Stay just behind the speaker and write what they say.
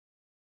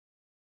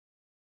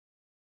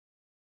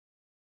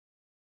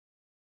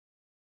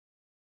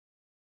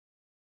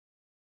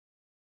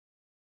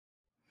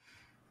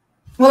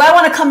Well, I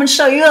want to come and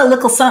show you a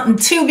little something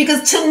too,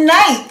 because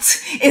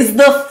tonight is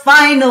the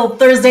final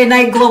Thursday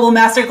night Global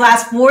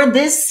Masterclass for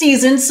this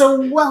season.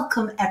 So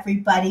welcome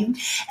everybody.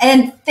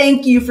 And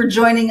thank you for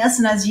joining us.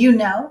 And as you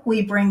know,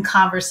 we bring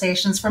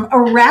conversations from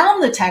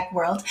around the tech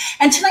world.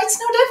 And tonight's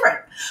no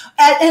different.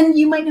 And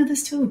you might know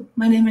this too.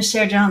 My name is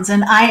Cher Jones,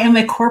 and I am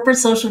a corporate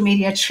social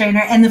media trainer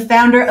and the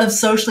founder of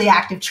Socially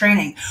Active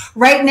Training.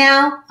 Right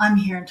now, I'm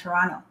here in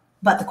Toronto.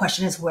 But the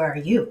question is, where are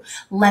you?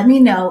 Let me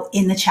know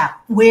in the chat.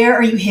 Where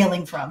are you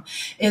hailing from?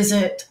 Is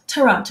it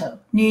Toronto,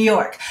 New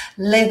York,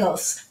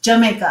 Lagos,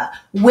 Jamaica?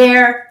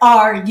 Where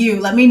are you?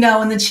 Let me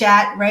know in the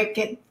chat, right?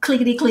 Get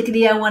clickety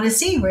clickety. I want to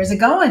see. Where's it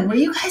going? Where are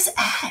you guys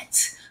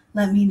at?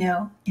 Let me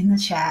know in the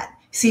chat.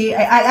 See,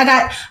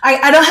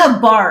 I don't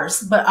have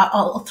bars, but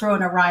I'll throw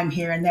in a rhyme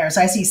here and there.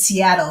 So I see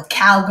Seattle,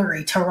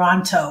 Calgary,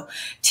 Toronto,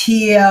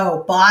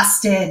 TO,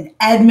 Boston,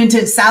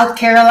 Edmonton, South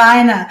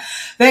Carolina,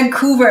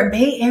 Vancouver,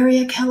 Bay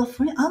Area,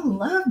 California. I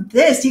love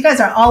this. You guys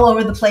are all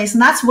over the place.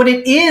 And that's what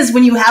it is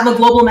when you have a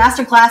global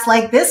masterclass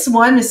like this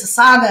one,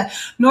 Mississauga,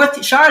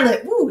 North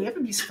Charlotte. Ooh,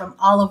 everybody's from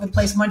all over the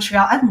place.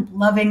 Montreal. I'm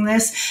loving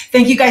this.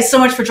 Thank you guys so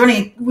much for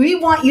joining. We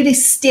want you to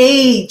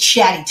stay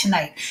chatty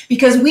tonight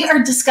because we are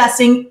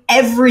discussing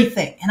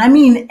everything. And I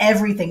mean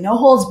everything, no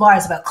holds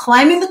bars, about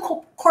climbing the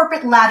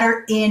corporate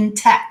ladder in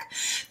tech.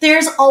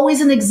 There's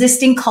always an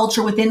existing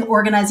culture within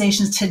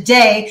organizations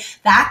today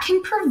that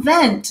can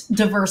prevent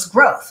diverse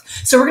growth.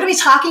 So we're going to be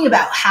talking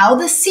about how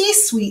the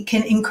C-suite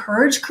can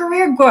encourage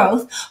career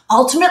growth,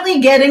 ultimately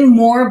getting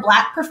more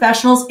Black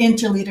professionals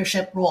into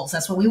leadership roles.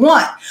 That's what we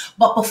want.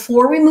 But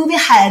before we move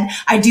ahead,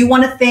 I do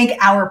want to thank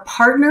our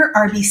partner,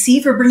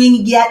 RBC, for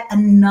bringing yet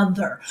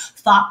another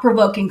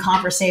thought-provoking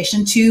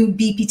conversation to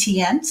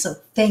BPTN. So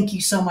thank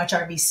you so much,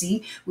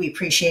 RBC. We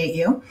appreciate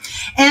you.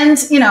 And,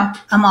 you know,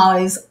 I'm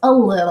always a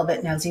little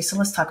bit nosy, so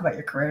let's talk about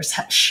your careers,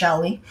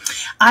 shall we?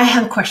 I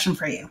have a question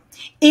for you.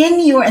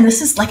 And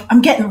this is like,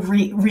 I'm getting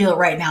real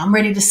right now. I'm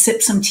ready to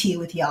sip some tea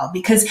with y'all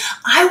because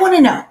I want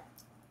to know,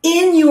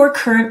 in your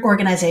current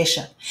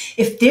organization,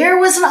 if there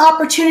was an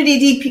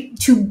opportunity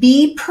to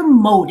be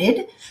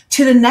promoted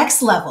to the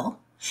next level,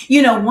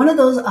 you know, one of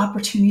those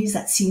opportunities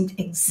that seemed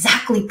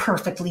exactly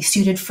perfectly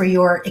suited for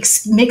your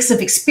mix of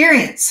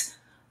experience.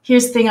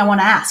 Here's the thing I want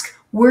to ask.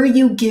 Were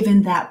you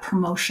given that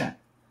promotion?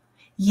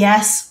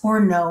 Yes or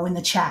no in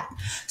the chat.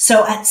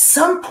 So at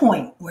some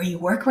point where you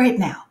work right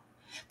now,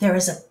 there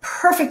is a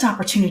perfect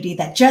opportunity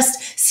that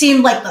just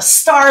seemed like the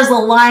stars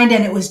aligned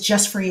and it was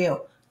just for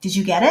you. Did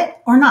you get it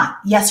or not?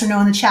 Yes or no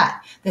in the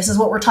chat. This is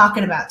what we're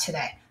talking about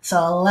today.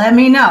 So let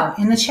me know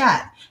in the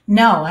chat.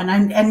 No,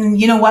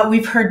 and you know what?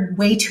 We've heard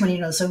way too many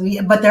no's.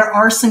 But there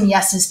are some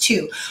yeses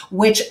too,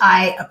 which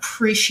I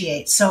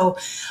appreciate. So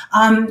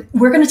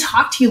we're going to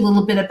talk to you a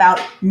little bit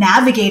about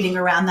navigating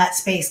around that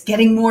space,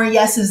 getting more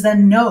yeses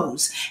than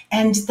no's,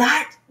 and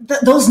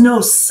those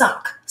no's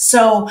suck.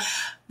 So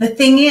the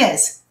thing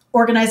is,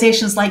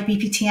 organizations like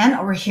BPTN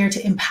are here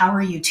to empower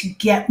you to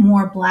get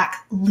more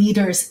Black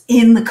leaders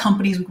in the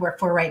companies we work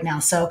for right now.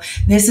 So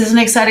this is an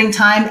exciting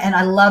time and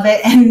I love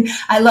it. And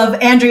I love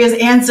Andrea's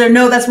answer.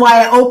 No, that's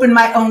why I opened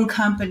my own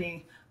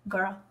company.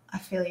 Girl, I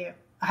feel you.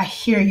 I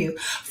hear you.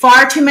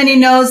 Far too many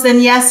no's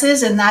than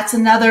yeses. And that's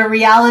another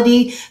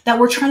reality that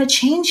we're trying to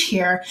change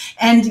here.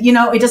 And, you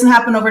know, it doesn't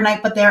happen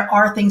overnight, but there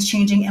are things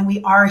changing and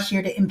we are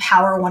here to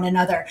empower one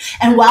another.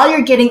 And while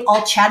you're getting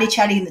all chatty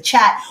in the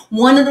chat,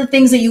 one of the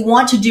things that you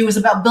want to do is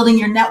about building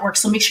your network.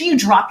 So make sure you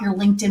drop your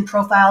LinkedIn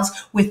profiles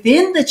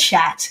within the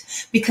chat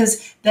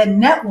because the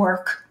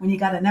network, when you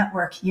got a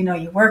network, you know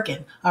you're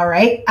working. All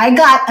right. I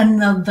got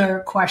another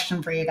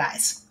question for you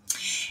guys.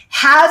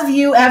 Have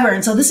you ever,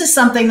 and so this is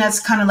something that's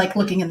kind of like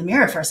looking in the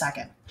mirror for a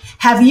second.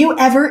 Have you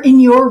ever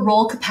in your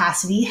role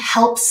capacity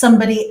helped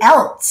somebody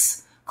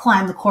else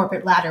climb the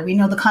corporate ladder? We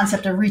know the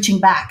concept of reaching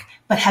back,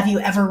 but have you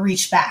ever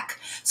reached back?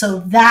 So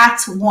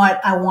that's what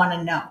I want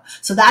to know.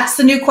 So that's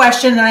the new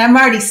question. And I'm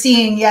already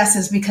seeing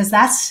yeses because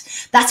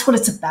that's what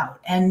it's about.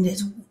 And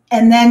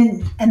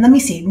let me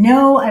see.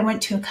 No, I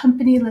went to a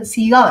company. Let's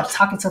see. Y'all are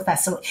talking so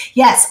fast. So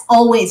yes,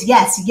 always.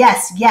 Yes.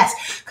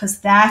 Because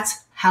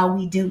that's how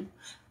we do.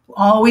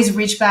 Always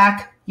reach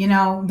back. You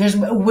know,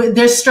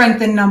 there's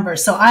strength in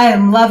numbers. So I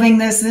am loving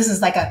this. This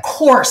is like a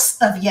course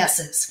of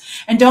yeses.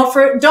 And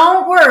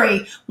don't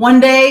worry.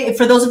 One day,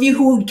 for those of you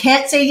who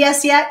can't say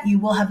yes yet, you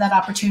will have that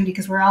opportunity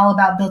because we're all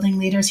about building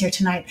leaders here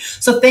tonight.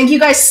 So thank you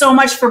guys so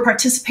much for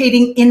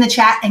participating in the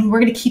chat. And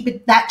we're going to keep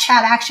it, that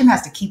chat action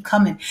has to keep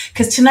coming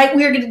because tonight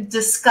we are going to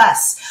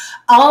discuss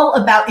all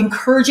about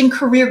encouraging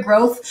career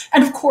growth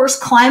and of course,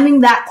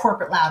 climbing that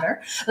corporate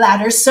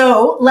ladder.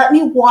 So let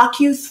me walk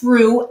you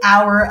through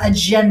our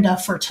agenda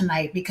for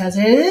tonight because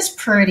it is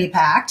pretty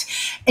packed.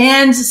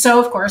 And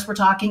so of course we're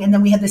talking, and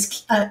then we have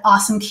this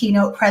awesome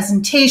keynote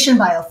presentation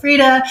by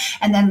Elfrida,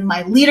 and then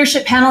my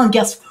leadership panel. And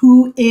guess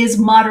who is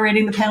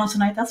moderating the panel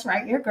tonight? That's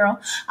right, your girl.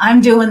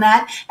 I'm doing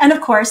that. And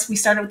of course, we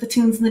started with the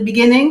tunes in the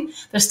beginning.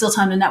 There's still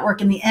time to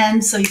network in the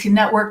end, so you can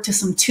network to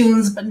some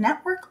tunes, but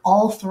network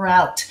all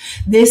throughout.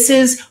 This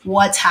is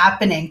what's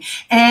happening.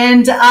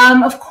 And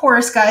of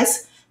course,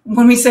 guys,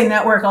 When we say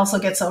network, also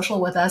get social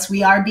with us.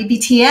 We are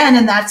BPTN,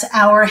 and that's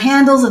our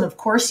handles. And of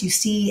course, you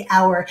see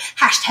our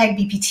hashtag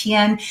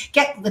BPTN.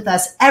 Get with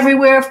us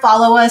everywhere.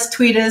 Follow us,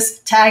 tweet us,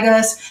 tag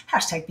us,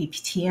 hashtag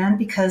BPTN,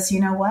 because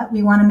you know what?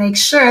 We want to make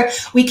sure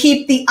we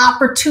keep the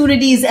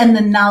opportunities and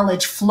the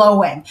knowledge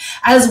flowing.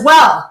 As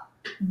well,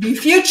 the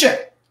future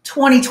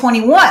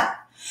 2021.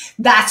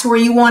 That's where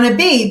you want to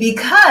be,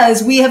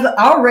 because we have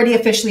already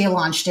officially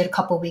launched it a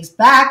couple of weeks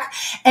back,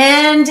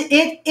 and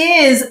it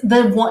is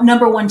the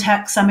number one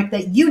tech summit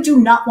that you do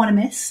not want to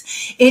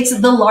miss. It's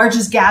the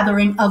largest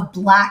gathering of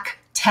Black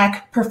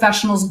tech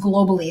professionals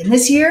globally. And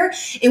this year,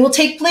 it will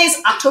take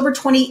place October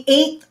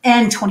 28th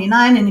and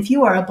 29th. And if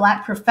you are a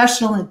Black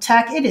professional in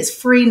tech, it is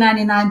free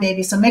 99,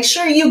 baby. So make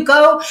sure you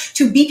go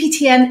to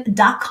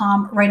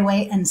bptn.com right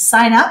away and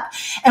sign up.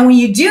 And when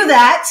you do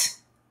that,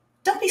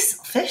 don't be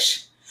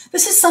selfish.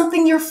 This is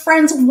something your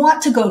friends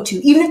want to go to,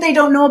 even if they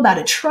don't know about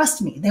it.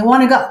 Trust me, they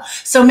want to go.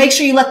 So make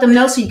sure you let them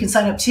know so you can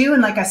sign up too.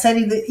 And like I said,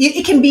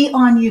 it can be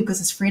on you because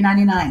it's free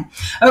 99.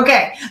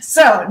 Okay,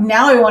 so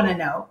now I want to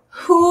know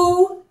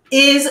who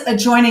is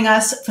joining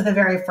us for the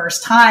very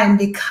first time,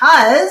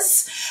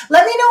 because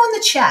let me know in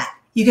the chat.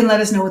 You can let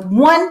us know with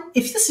one.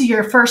 If this is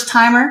your first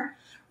timer,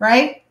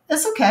 right?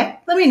 That's okay.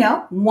 Let me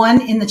know.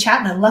 One in the chat.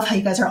 And I love how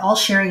you guys are all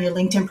sharing your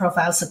LinkedIn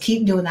profiles. So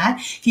keep doing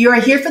that. If you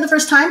are here for the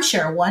first time,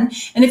 share one.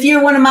 And if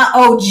you're one of my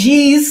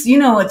OGs, you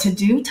know what to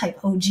do. Type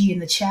OG in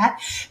the chat.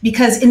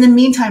 Because in the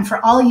meantime,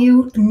 for all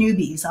you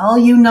newbies, all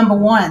you number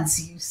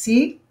ones, you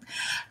see,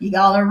 you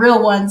all are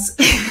real ones.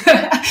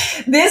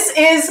 This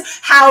is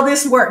how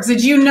this works.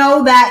 Did you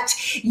know that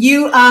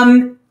you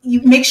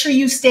make sure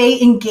you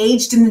stay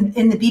engaged in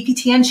the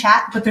BPTN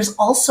chat, but there's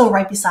also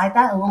right beside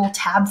that a little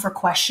tab for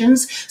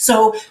questions.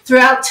 So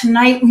throughout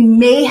tonight, we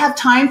may have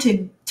time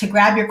to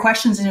grab your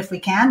questions, and if we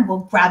can, we'll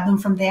grab them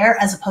from there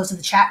as opposed to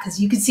the chat, because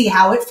you can see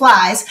how it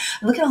flies.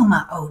 Look at all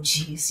my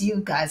OGs.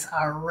 You guys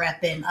are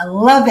repping. I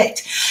love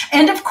it.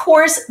 And of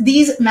course,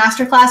 these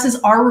masterclasses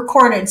are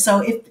recorded. So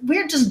if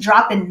we're just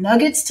dropping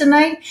nuggets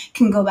tonight, you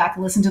can go back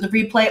and listen to the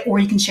replay, or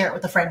you can share it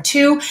with a friend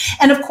too.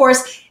 And of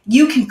course,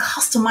 you can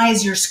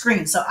customize your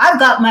screen. So I've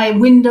got my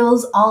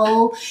windows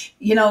all,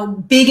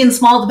 big and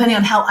small, depending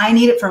on how I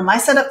need it for my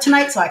setup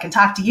tonight, so I can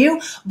talk to you.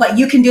 But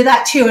you can do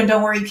that too. And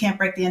don't worry, you can't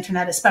break the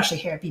internet, especially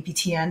here at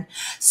BPTN.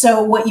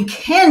 So what you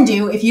can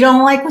do, if you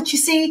don't like what you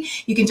see,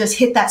 you can just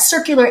hit that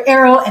circular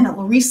arrow and it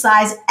will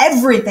resize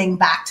everything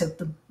back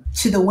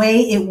to the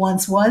way it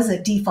once was, the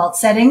default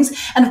settings.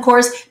 And of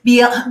course,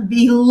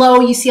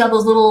 below, you see all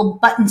those little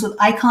buttons with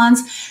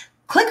icons.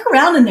 Click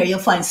around in there. You'll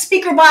find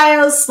speaker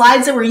bios,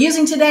 slides that we're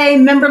using today,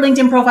 member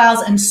LinkedIn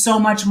profiles, and so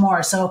much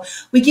more. So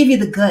we give you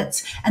the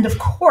goods. And of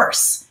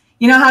course,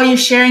 you know how you're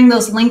sharing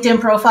those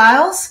LinkedIn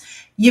profiles?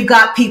 You've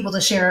got people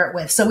to share it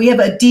with. So we have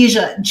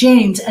Adija,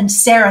 James, and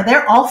Sarah.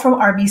 They're all from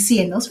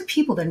RBC. And those are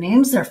people,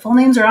 their full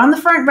names are on the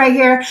front right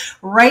here,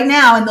 right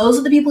now. And those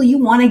are the people you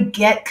want to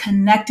get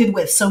connected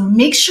with. So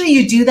make sure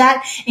you do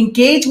that.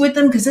 Engage with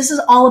them, because this is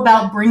all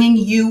about bringing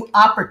you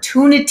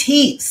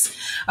opportunities.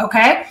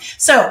 Okay?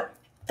 So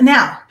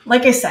now,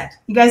 like I said,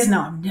 you guys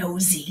know I'm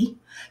nosy.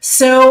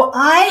 So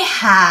I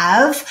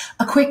have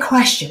a quick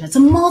question. It's a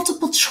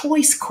multiple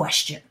choice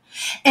question.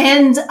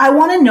 And I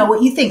want to know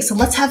what you think. So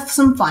let's have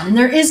some fun. And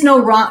there is no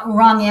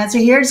wrong answer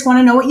here. I just want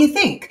to know what you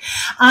think.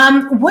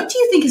 What do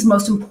you think is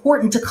most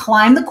important to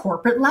climb the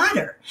corporate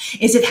ladder?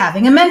 Is it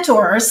having a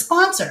mentor or a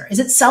sponsor? Is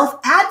it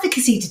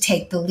self-advocacy to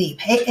take the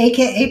leap?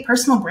 AKA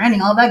personal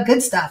branding, all that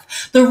good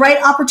stuff. The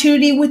right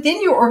opportunity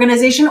within your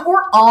organization,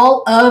 or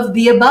all of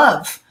the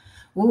above?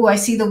 Ooh, I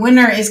see the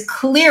winner is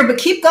clear, but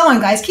keep going,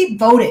 guys. Keep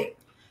voting.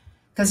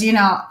 Because,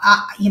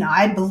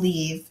 I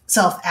believe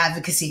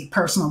self-advocacy,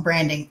 personal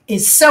branding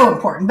is so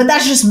important, but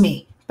that's just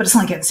me. But it's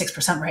only getting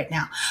 6% right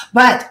now.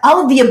 But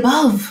all of the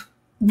above,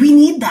 we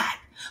need that.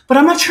 But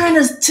I'm not trying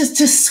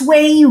to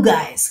sway you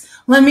guys.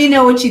 Let me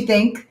know what you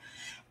think.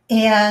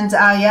 And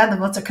the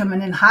votes are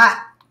coming in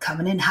hot.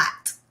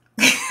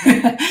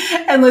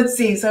 And let's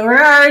see. So we're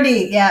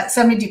already,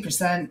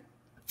 72%.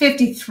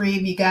 53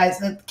 of you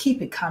guys,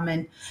 keep it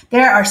coming.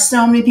 There are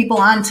so many people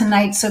on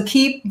tonight, so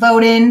keep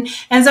voting.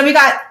 And so we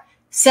got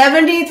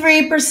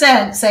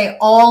 73% say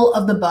all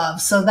of the above.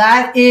 So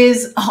that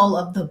is all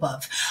of the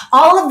above.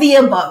 All of the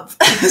above.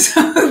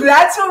 So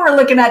that's what we're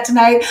looking at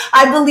tonight.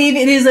 I believe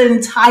it is an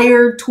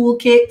entire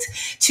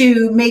toolkit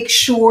to make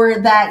sure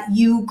that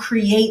you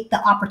create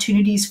the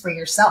opportunities for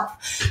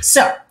yourself.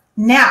 So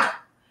now,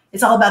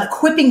 it's all about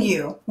equipping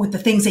you with the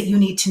things that you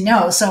need to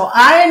know. So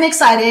I am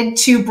excited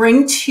to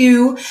bring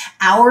to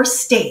our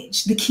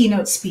stage the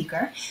keynote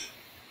speaker.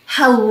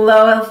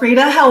 Hello,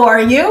 Elfrida. How are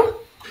you?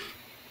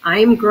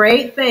 I'm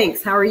great,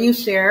 thanks. How are you,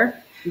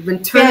 Cher? You've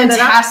been turning it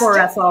up for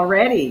us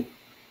already.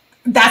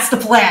 That's the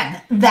plan.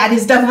 That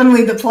is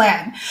definitely the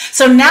plan.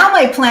 So now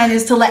my plan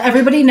is to let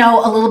everybody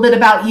know a little bit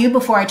about you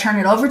before I turn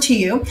it over to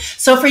you.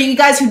 So for you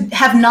guys who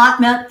have not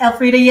met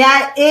Elfrida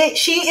yet,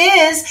 she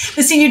is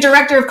the Senior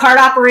Director of Card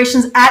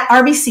Operations at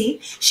RBC.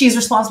 She's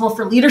responsible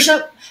for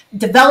leadership,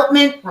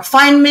 development,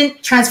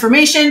 refinement,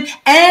 transformation,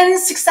 and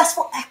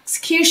successful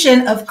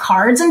execution of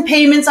cards and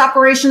payments,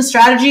 operations,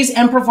 strategies,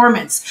 and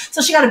performance.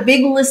 So she got a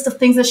big list of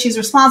things that she's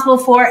responsible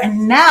for,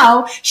 and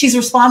now she's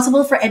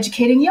responsible for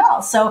educating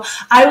y'all. So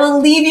I will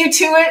leave you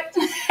to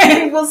it,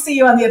 and we'll see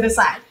you on the other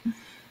side.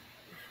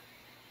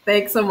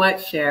 Thanks so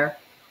much, Cher.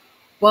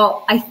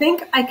 Well, I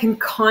think I can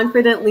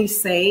confidently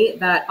say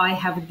that I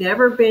have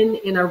never been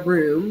in a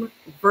room,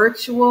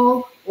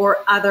 virtual or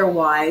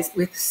otherwise,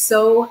 with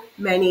so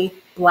many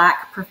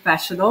Black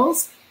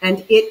professionals, and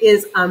it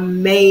is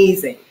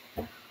amazing.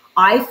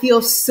 I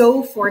feel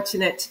so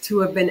fortunate to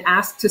have been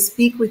asked to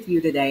speak with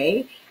you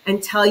today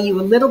and tell you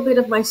a little bit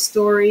of my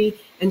story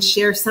and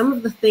share some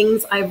of the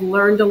things I've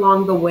learned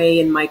along the way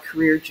in my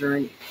career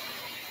journey.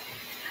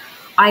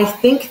 I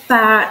think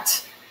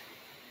that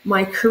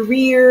my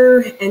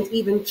career and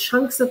even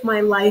chunks of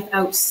my life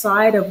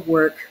outside of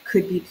work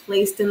could be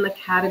placed in the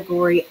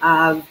category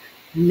of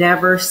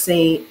never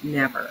say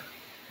never.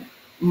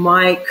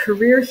 My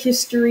career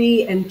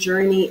history and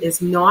journey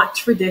is not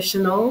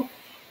traditional,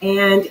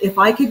 and if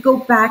I could go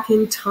back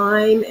in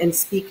time and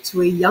speak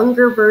to a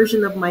younger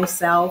version of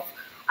myself,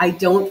 I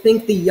don't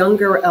think the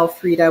younger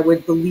Elfrida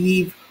would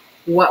believe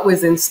what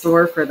was in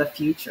store for the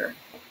future.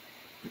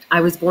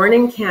 I was born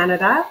in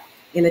Canada,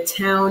 in a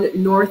town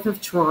north of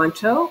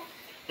Toronto,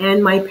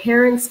 and my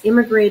parents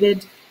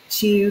immigrated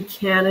to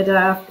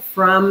Canada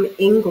from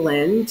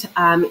England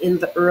in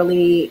the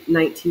early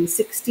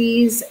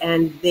 1960s,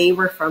 and they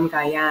were from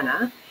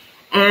Guyana.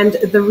 And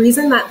the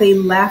reason that they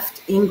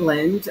left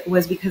England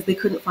was because they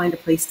couldn't find a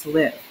place to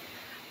live.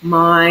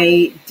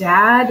 My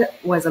dad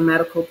was a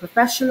medical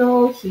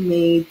professional. He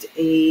made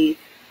a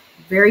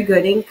very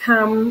good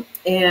income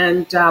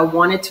and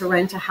wanted to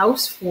rent a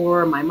house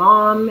for my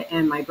mom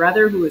and my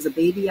brother, who was a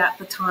baby at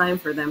the time,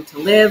 for them to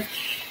live.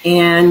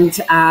 And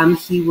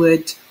he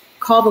would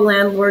call the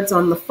landlords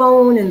on the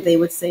phone and they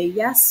would say,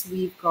 yes,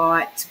 we've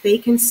got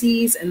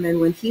vacancies. And then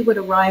when he would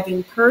arrive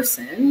in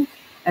person,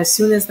 as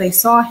soon as they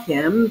saw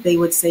him, they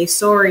would say,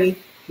 sorry,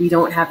 we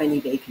don't have any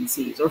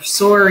vacancies, or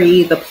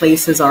sorry, the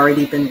place has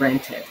already been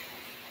rented.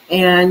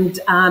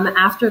 And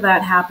after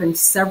that happened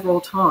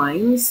several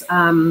times,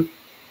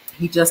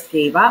 he just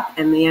gave up,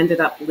 and they ended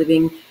up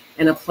living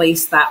in a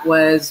place that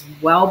was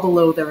well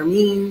below their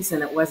means,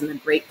 and it wasn't a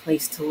great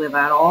place to live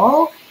at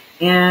all.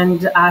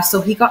 And so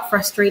he got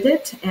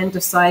frustrated and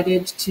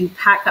decided to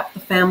pack up the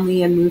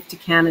family and move to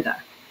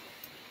Canada.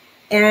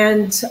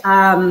 And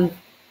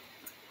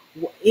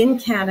in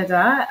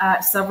Canada,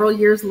 several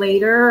years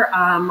later,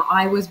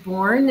 I was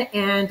born,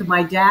 and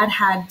my dad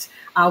had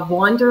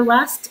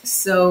wanderlust.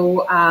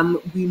 So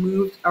we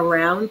moved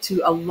around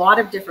to a lot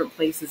of different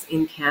places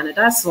in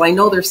Canada. So I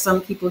know there's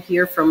some people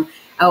here from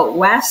out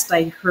west.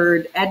 I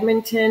heard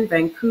Edmonton,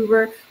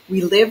 Vancouver.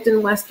 We lived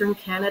in Western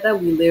Canada.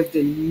 We lived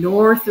in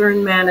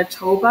Northern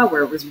Manitoba,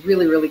 where it was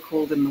really, really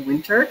cold in the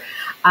winter.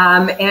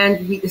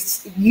 And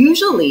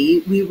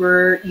usually we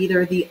were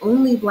either the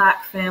only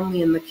Black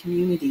family in the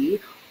community,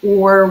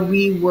 or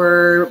we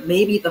were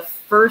maybe the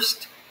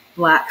first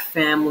Black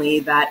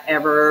family that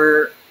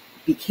ever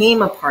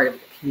became a part of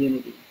the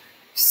community.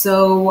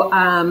 So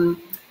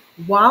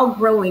while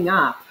growing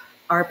up,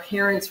 our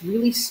parents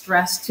really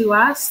stressed to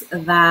us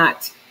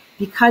that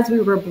because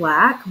we were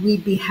Black,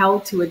 we'd be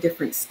held to a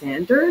different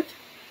standard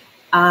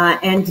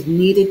and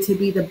needed to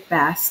be the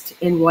best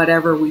in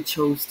whatever we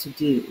chose to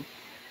do.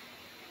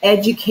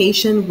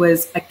 Education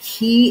was a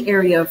key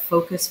area of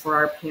focus for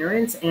our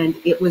parents, and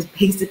it was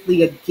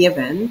basically a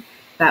given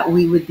that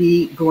we would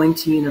be going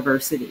to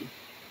university.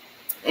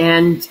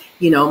 And,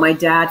 you know, my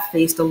dad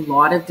faced a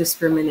lot of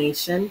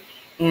discrimination,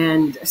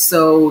 and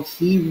so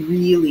he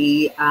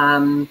really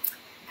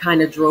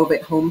kind of drove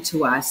it home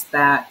to us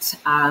that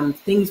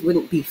things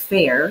wouldn't be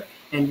fair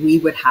and we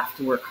would have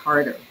to work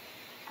harder.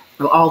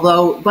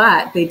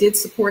 But they did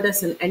support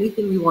us in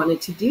anything we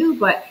wanted to do,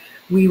 but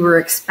we were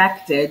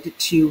expected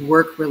to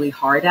work really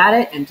hard at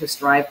it and to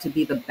strive to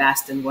be the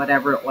best in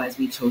whatever it was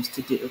we chose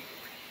to do.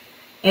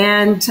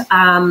 And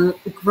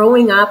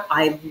growing up,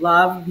 I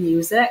loved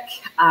music,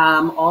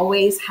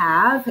 always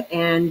have.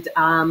 And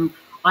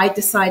I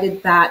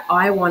decided that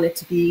I wanted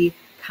to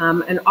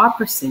become an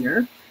opera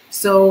singer.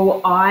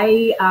 So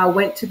I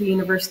went to the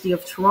University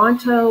of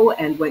Toronto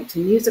and went to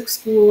music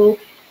school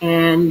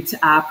and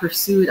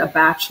pursued a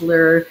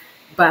bachelor's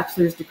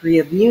degree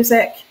of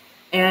music.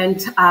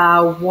 And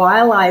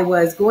while I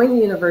was going to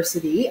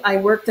university, I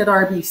worked at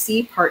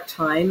RBC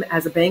part-time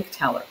as a bank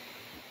teller.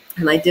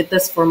 And I did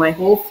this for my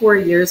whole 4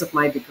 years of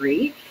my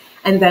degree.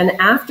 And then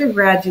after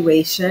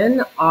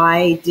graduation,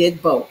 I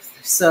did both.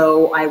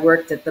 So I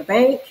worked at the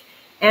bank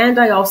and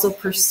I also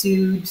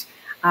pursued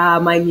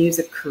my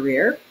music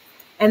career.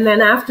 And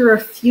then after a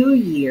few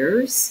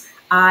years,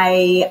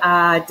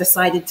 I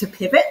decided to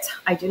pivot.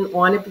 I didn't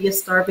want to be a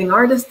starving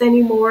artist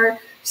anymore.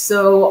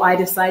 So I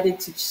decided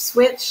to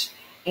switch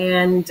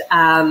and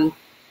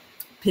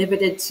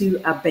pivoted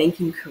to a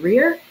banking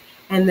career,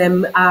 and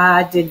then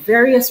did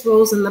various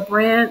roles in the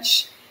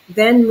branch,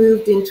 then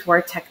moved into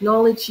our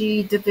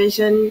technology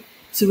division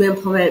to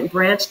implement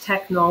branch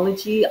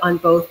technology on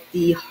both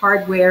the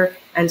hardware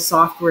and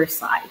software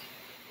side.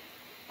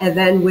 And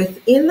then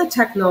within the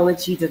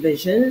technology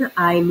division,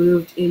 I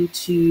moved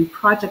into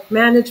project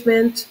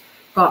management,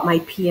 got my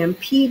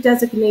PMP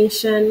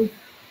designation,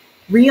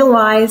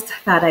 realized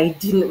that I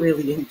didn't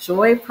really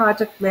enjoy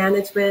project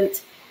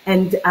management,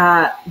 and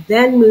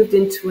then moved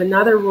into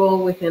another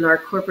role within our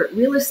corporate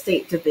real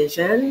estate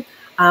division,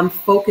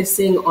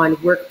 focusing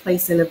on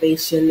workplace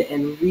innovation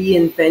and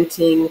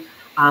reinventing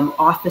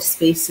office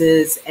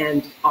spaces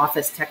and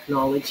office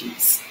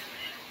technologies.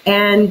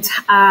 And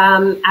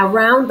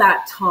around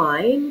that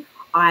time,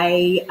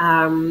 I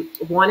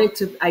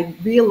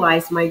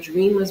realized my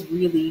dream was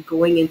really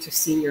going into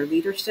senior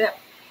leadership,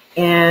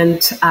 and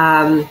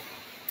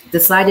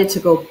decided to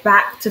go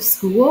back to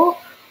school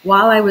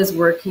while I was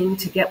working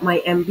to get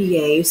my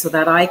MBA so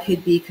that I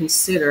could be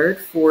considered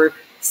for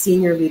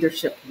senior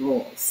leadership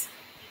roles.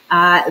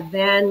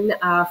 Then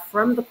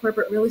from the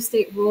corporate real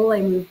estate role,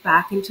 I moved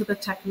back into the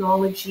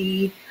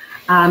technology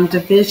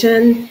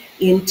division,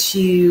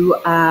 into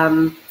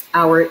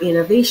our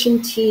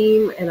innovation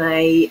team, and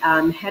I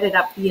headed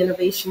up the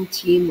innovation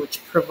team,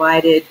 which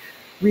provided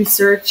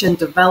research and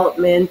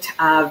development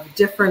of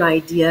different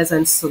ideas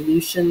and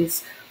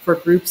solutions for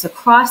groups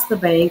across the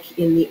bank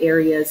in the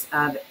areas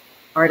of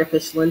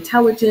artificial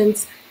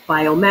intelligence,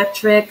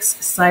 biometrics,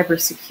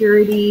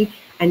 cybersecurity,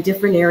 and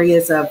different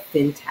areas of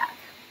fintech.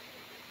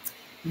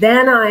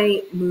 Then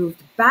I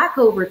moved back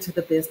over to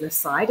the business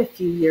side a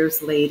few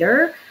years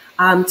later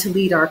to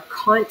lead our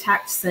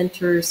contact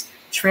centers,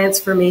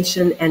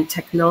 transformation and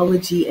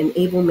technology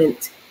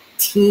enablement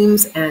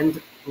teams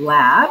and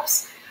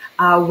labs,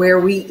 where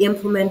we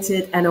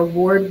implemented an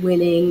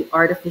award-winning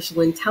artificial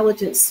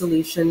intelligence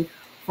solution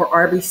for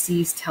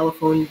RBC's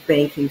telephone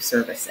banking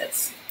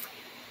services.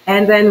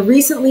 And then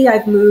recently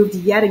I've moved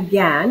yet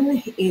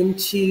again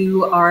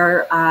into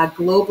our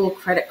global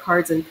credit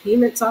cards and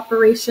payments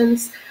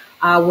operations,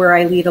 where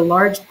I lead a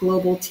large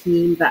global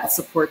team that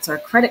supports our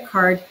credit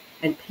card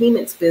and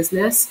payments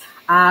business,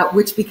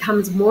 which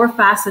becomes more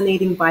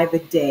fascinating by the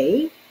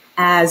day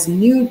as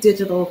new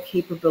digital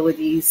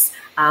capabilities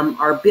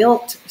are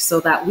built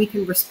so that we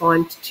can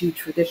respond to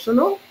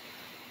traditional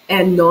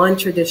and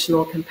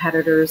non-traditional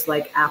competitors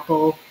like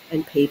Apple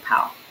and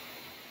PayPal.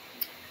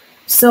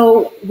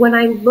 So when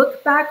I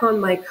look back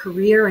on my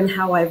career and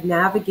how I've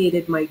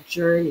navigated my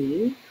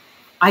journey,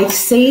 I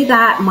say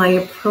that my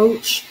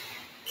approach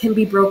can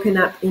be broken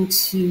up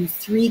into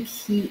three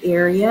key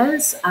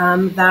areas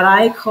that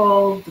I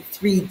call the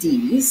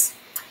 3Ds.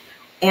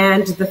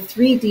 And the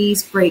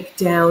 3Ds break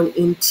down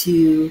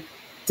into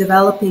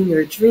developing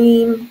your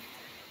dream,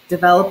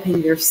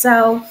 developing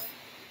yourself,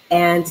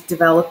 and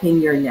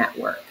developing your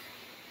network.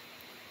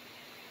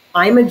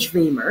 I'm a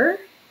dreamer,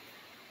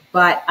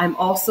 but I'm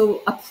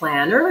also a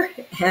planner,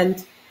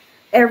 and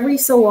every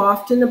so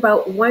often,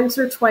 about once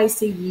or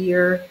twice a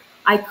year,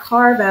 I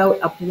carve out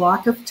a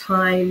block of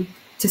time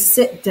to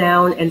sit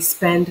down and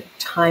spend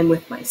time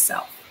with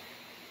myself.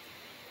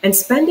 And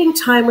spending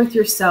time with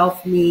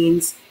yourself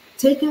means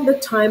taking the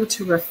time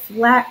to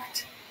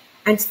reflect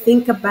and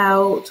think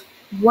about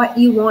what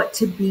you want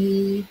to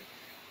be,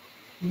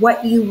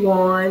 what you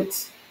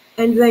want,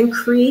 and then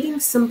creating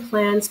some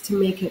plans to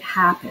make it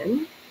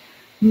happen,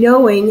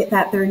 knowing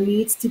that there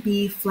needs to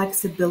be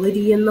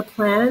flexibility in the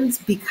plans,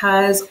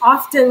 because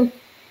often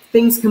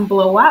things can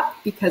blow up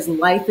because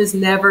life is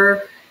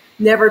never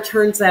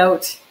turns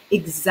out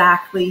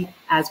exactly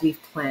as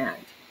we've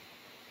planned.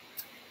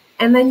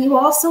 And then you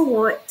also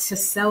want to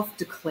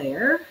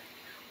self-declare,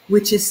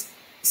 which is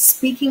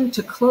speaking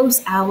to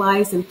close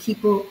allies and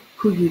people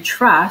who you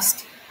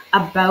trust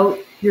about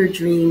your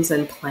dreams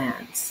and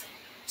plans.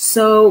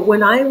 So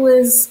when I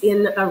was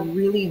in a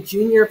really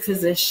junior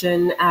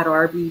position at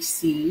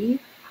RBC,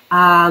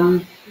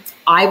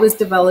 I was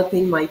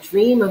developing my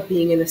dream of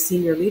being in a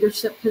senior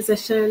leadership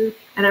position.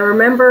 And I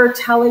remember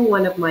telling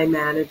one of my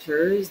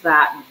managers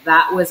that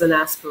that was an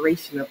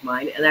aspiration of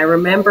mine. And I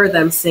remember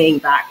them saying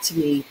back to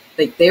me,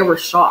 like, they were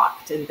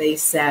shocked, and they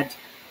said,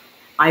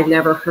 I've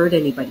never heard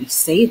anybody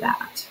say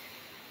that.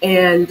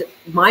 And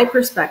my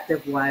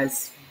perspective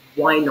was,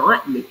 why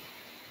not me?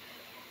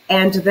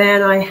 And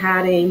then I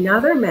had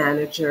another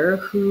manager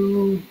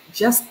who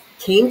just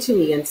came to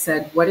me and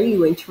said, what are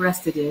you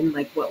interested in?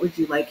 Like, what would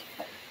you like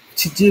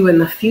to do in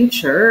the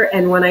future?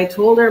 And when I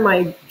told her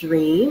my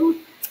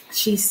dream,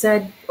 she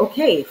said,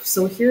 okay,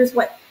 so here's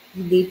what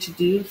you need to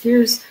do.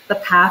 Here's the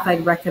path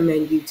I'd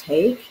recommend you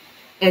take.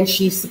 And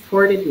she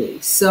supported me.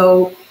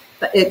 So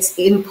it's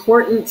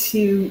important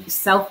to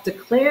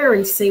self-declare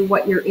and say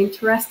what you're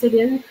interested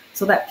in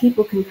so that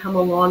people can come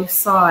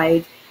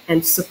alongside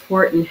and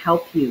support and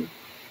help you.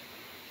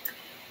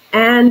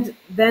 And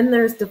then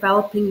there's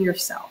developing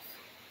yourself.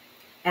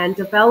 And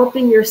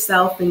developing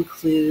yourself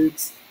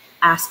includes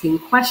asking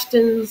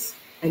questions,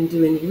 and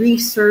doing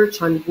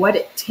research on what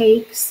it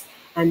takes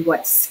and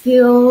what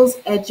skills,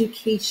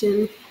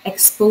 education,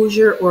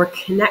 exposure, or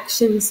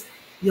connections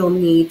you'll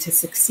need to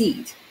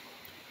succeed.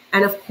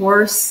 And of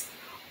course,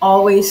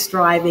 always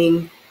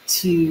striving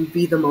to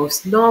be the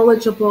most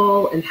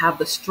knowledgeable and have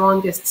the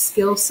strongest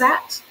skill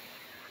set.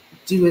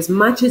 Do as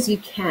much as you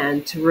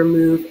can to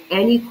remove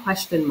any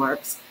question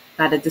marks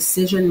that a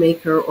decision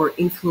maker or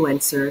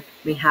influencer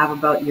may have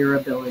about your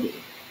ability.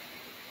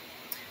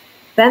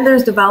 Then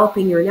there's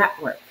developing your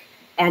network.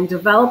 And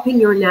developing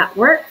your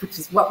network, which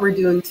is what we're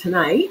doing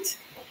tonight,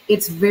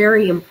 it's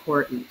very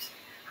important.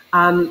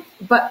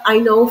 But I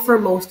know for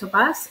most of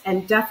us,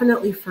 and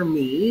definitely for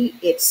me,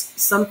 it's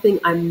something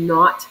I'm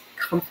not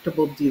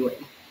comfortable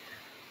doing.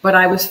 But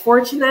I was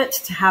fortunate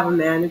to have a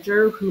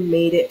manager who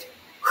made it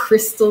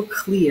crystal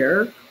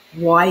clear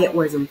why it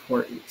was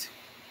important.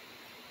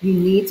 You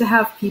need to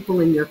have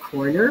people in your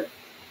corner,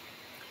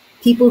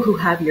 people who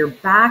have your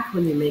back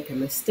when you make a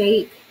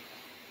mistake,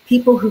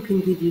 people who can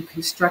give you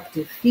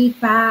constructive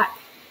feedback,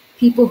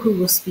 people who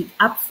will speak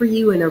up for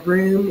you in a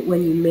room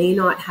when you may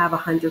not have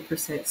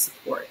 100%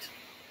 support.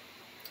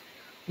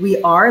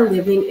 We are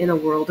living in a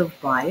world of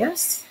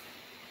bias,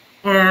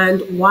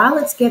 and while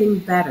it's getting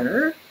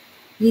better,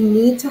 you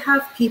need to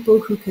have people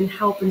who can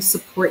help and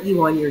support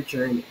you on your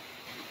journey.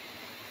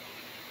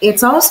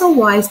 It's also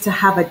wise to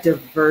have a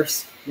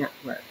diverse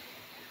network.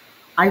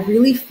 I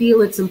really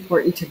feel it's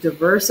important to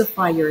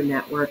diversify your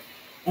network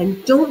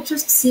and don't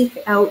just seek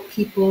out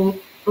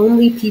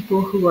only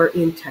people who are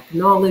in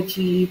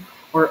technology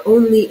or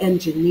only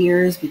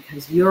engineers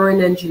because you're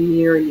an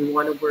engineer and you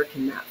want to work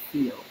in that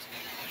field.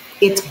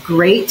 It's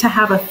great to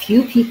have a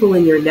few people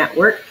in your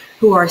network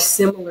who are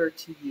similar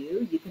to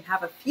you. You can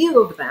have a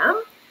few of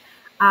them,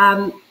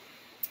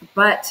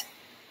 but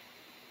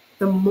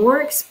the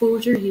more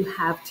exposure you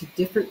have to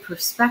different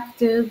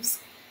perspectives,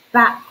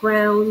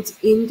 backgrounds,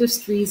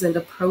 industries, and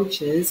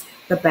approaches,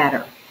 the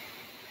better.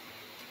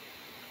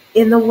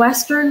 In the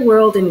Western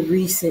world in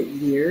recent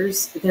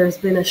years, there's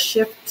been a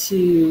shift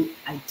to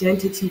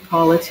identity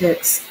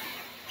politics,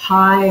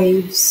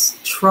 hives,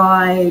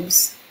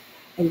 tribes,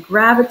 and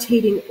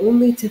gravitating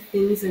only to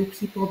things and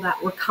people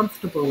that we're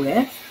comfortable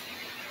with.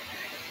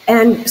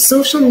 And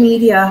social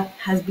media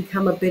has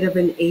become a bit of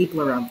an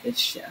enabler of this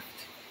shift.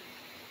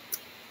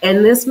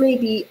 And this may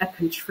be a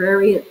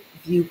contrarian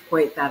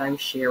viewpoint that I'm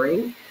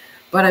sharing,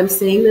 but I'm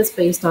saying this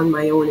based on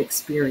my own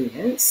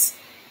experience.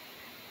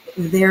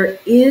 There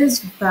is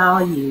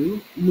value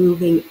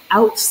moving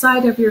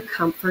outside of your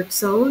comfort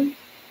zone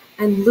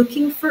and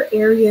looking for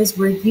areas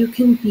where you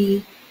can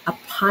be a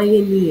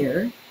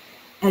pioneer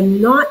and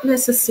not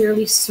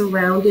necessarily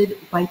surrounded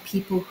by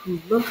people who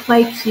look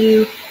like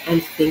you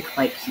and think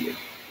like you.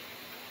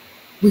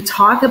 We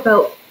talk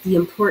about the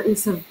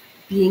importance of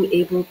being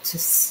able to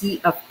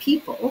see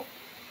people,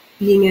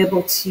 being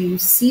able to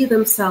see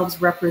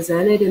themselves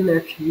represented in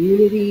their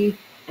community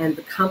and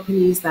the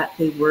companies that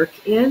they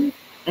work in.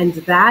 And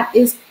that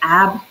is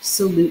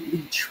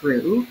absolutely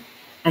true.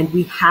 And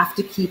we have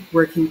to keep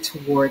working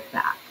toward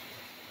that.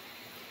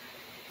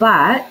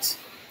 But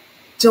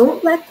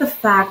don't let the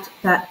fact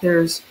that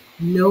there's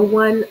no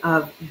one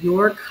of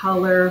your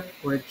color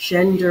or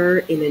gender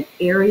in an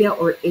area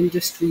or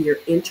industry you're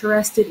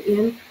interested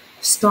in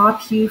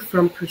stop you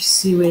from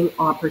pursuing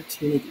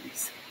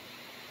opportunities.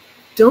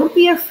 Don't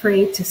be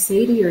afraid to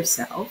say to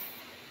yourself,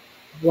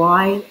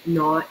 why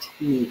not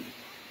me?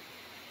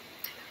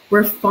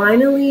 We're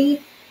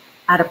finally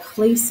at a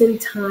place in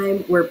time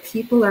where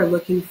people are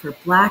looking for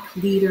Black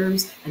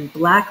leaders and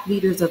Black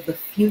leaders of the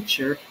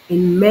future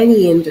in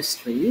many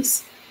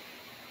industries.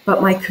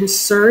 But my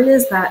concern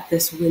is that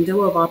this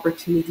window of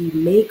opportunity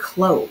may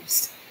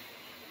close.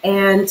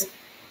 And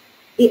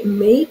it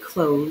may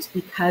close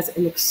because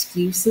an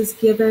excuse is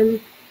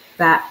given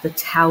that the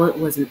talent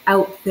wasn't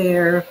out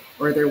there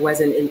or there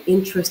wasn't an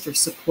interest or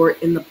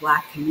support in the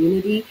Black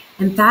community.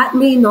 And that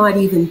may not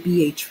even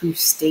be a true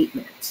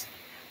statement.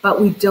 But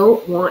we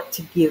don't want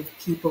to give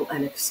people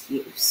an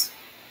excuse.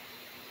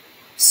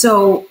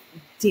 So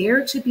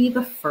dare to be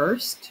the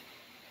first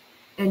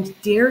and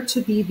dare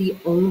to be the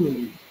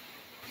only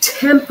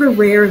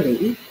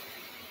temporarily,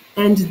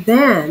 and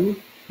then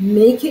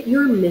make it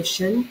your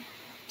mission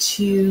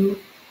to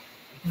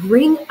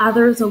bring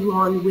others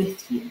along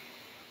with you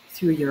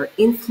through your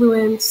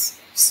influence,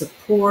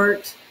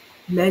 support,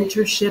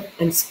 mentorship,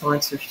 and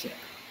sponsorship.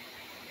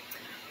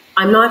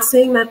 I'm not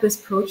saying that this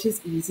approach is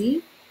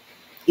easy.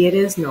 It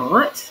is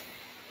not.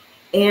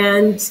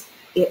 And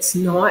it's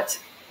not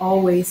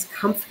always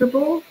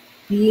comfortable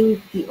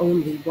being the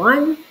only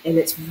one. And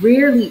it's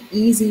rarely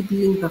easy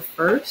being the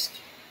first.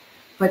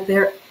 But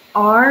there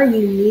are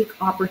unique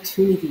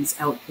opportunities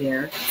out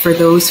there for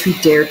those who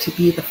dare to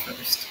be the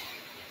first.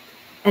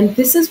 And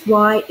this is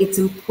why it's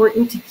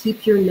important to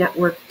keep your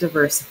network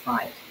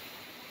diversified.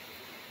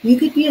 You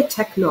could be a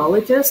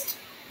technologist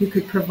who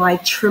could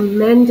provide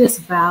tremendous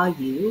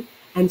value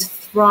and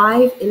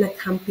thrive in a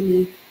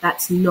company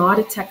that's not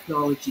a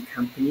technology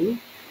company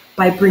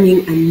by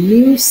bringing a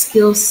new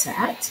skill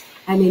set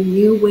and a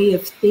new way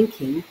of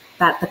thinking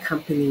that the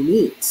company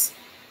needs.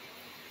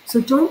 So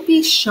don't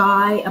be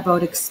shy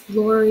about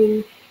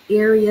exploring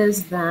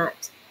areas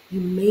that you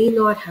may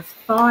not have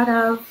thought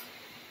of.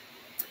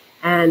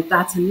 And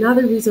that's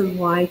another reason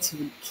why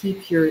to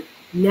keep your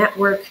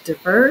network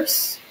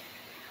diverse.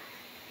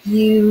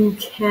 You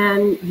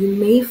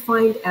may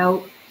find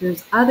out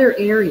there's other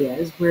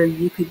areas where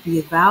you could be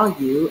of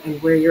value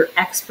and where your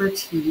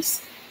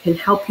expertise can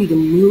help you to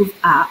move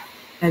up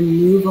and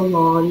move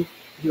along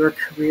your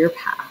career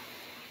path.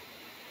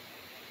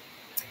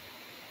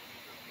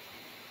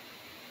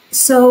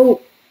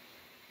 So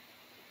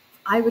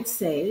I would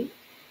say,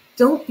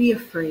 don't be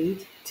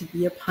afraid to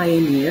be a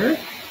pioneer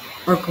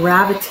or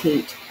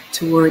gravitate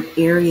toward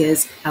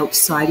areas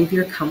outside of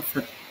your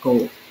comfort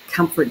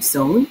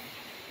zone.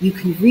 You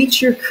can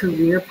reach your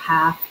career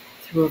path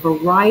through a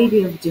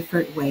variety of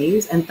different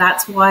ways, and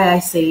that's why I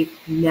say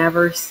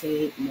never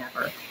say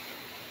never.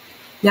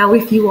 Now,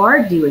 if you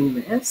are doing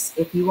this,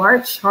 if you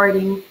are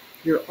charting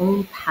your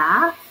own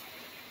path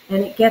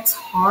and it gets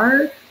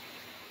hard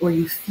or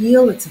you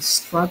feel it's a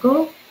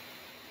struggle,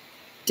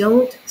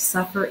 don't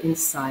suffer in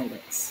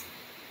silence.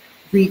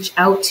 Reach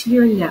out to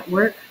your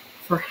network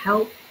for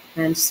help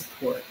and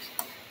support.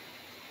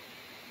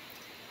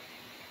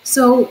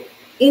 So,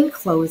 in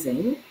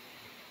closing,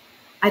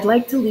 I'd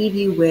like to leave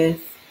you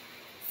with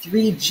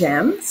 3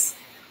 gems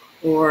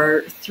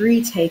or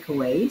 3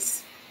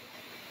 takeaways.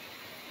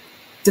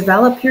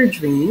 Develop your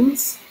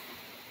dreams,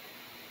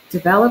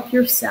 develop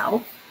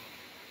yourself,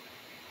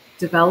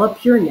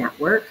 develop your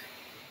network,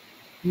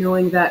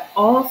 knowing that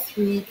all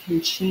 3 can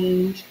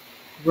change,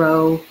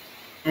 grow,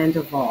 and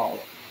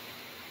evolve.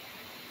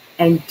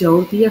 And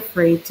don't be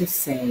afraid to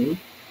say,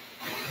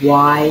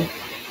 why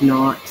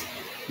not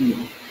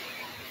me?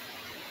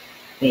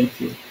 Thank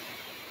you.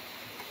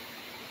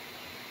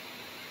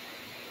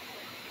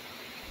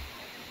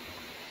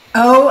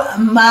 Oh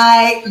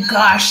my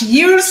gosh,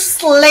 you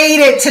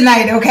slayed it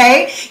tonight,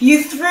 okay?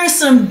 You threw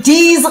some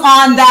D's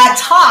on that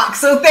talk.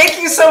 So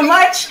thank you so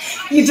much.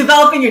 You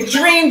developing your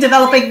dream,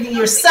 developing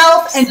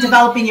yourself, and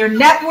developing your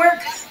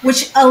network,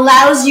 which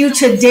allows you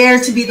to dare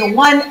to be the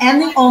one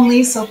and the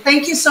only. So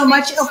thank you so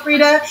much,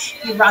 Elfrida.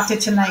 You rocked it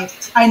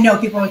tonight. I know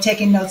people were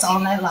taking notes all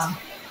night long.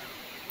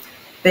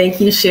 Thank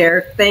you,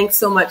 Cher. Thanks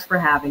so much for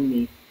having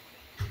me.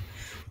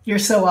 You're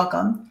so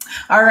welcome.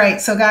 All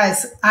right. So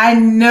guys, I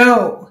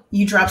know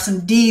you dropped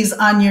some D's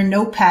on your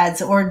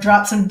notepads or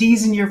dropped some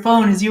D's in your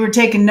phone as you were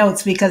taking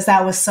notes, because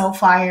that was so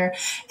fire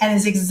and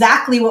is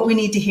exactly what we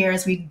need to hear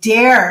as we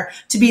dare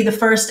to be the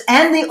first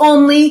and the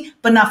only,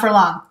 but not for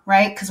long,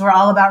 right? Because we're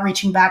all about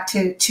reaching back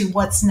to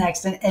what's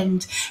next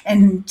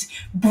and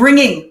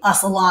bringing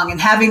us along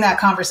and having that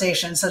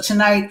conversation. So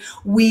tonight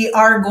we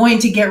are going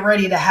to get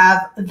ready to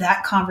have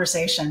that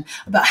conversation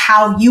about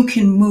how you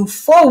can move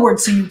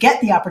forward so you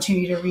get the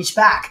opportunity to reach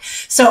back.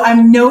 So I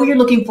know you're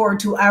looking forward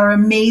to our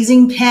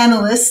amazing panelists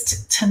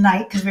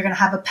tonight, because we're going to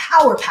have a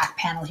power pack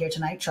panel here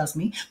tonight. Trust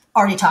me,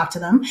 already talked to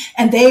them,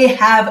 and they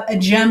have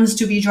gems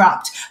to be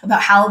dropped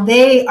about how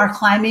they are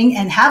climbing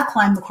and have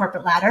climbed the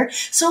corporate ladder.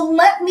 So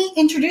let me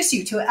introduce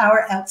you to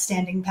our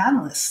outstanding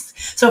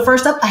panelists. So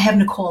first up, I have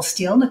Nicole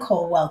Steele.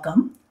 Nicole,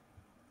 welcome.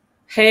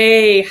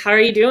 Hey, how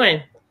are you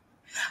doing?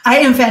 I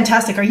am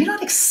fantastic. Are you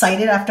not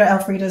excited after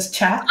Elfrida's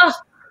chat?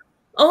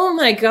 Oh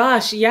my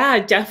gosh. Yeah,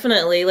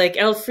 definitely. Like,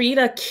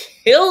 Elfrida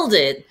killed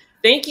it.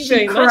 Thank you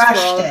very much for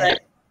all of that.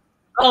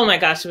 Oh my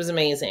gosh, it was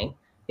amazing.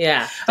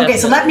 Yeah. Definitely.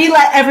 Okay, so let me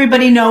let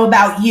everybody know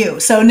about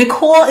you. So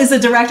Nicole is the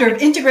Director of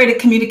Integrated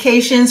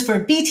Communications for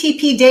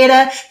BTP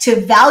Data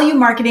to Value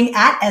Marketing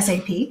at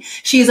SAP.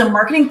 She is a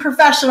marketing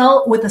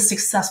professional with a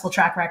successful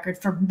track record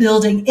for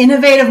building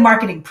innovative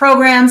marketing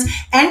programs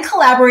and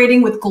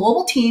collaborating with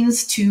global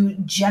teams to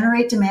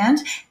generate demand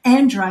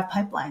and drive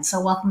pipelines. So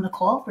welcome,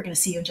 Nicole. We're going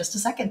to see you in just a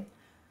second.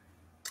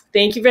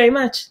 Thank you very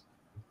much.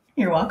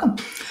 You're welcome.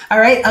 All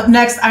right, up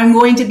next, I'm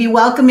going to be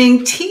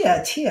welcoming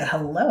Tia. Tia,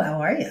 hello, how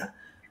are you?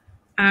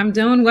 I'm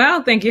doing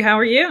well, thank you. How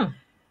are you?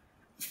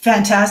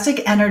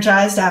 Fantastic,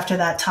 energized after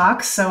that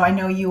talk. So I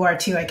know you are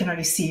too. I can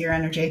already see your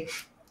energy.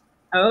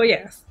 Oh,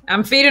 yes.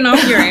 I'm feeding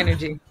off your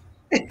energy.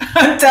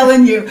 I'm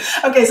telling you.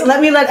 Okay, so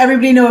let me let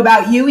everybody know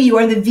about you. You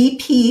are the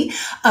VP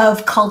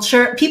of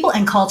Culture, People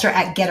and Culture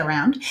at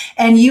GetAround,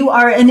 and you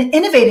are an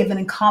innovative and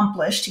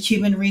accomplished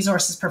human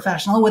resources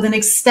professional with an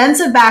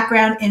extensive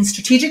background in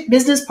strategic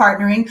business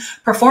partnering,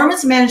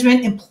 performance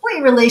management,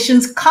 employee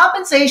relations,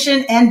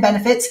 compensation and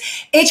benefits,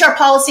 HR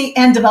policy,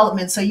 and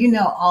development. So you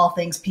know all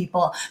things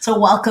people. So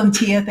welcome,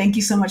 Tia. Thank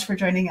you so much for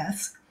joining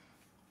us.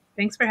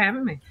 Thanks for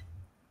having me.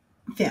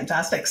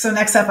 Fantastic. So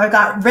next up, I've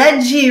got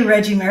Reggie.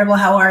 Reggie Marable,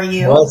 how are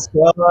you? What's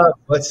up?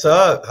 What's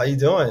up? How you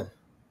doing?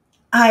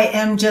 I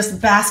am just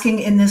basking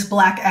in this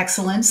Black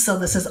excellence, so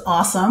this is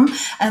awesome.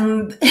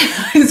 And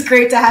it's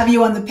great to have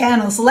you on the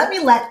panel. So let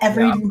me let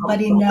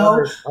everybody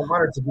know. I'm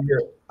honored to be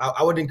here.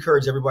 I would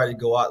encourage everybody to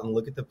go out and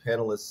look at the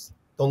panelists.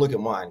 Don't look at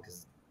mine,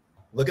 because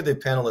look at the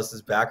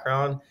panelists'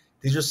 background.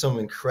 These are some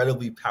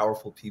incredibly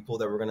powerful people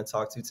that we're going to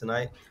talk to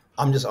tonight.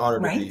 I'm just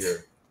honored to be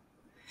here.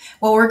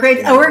 Well, we're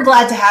great. We're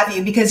glad to have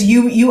you because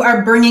you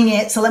are bringing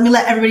it. So let me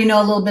let everybody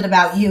know a little bit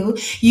about you.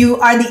 You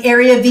are the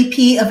area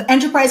VP of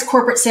Enterprise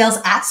Corporate Sales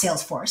at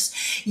Salesforce.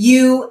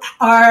 You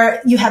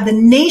have the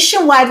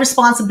nationwide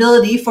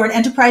responsibility for an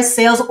enterprise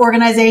sales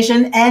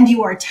organization, and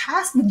you are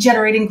tasked with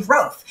generating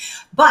growth.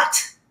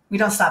 But we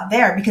don't stop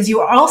there because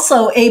you are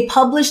also a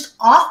published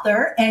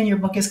author, and your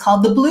book is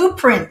called The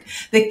Blueprint,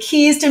 The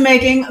Keys to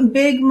Making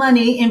Big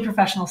Money in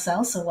Professional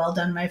Sales. So well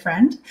done, my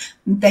friend.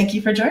 Thank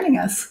you for joining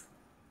us.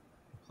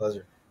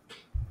 Pleasure.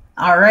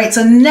 All right.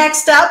 So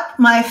next up,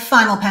 my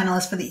final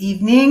panelist for the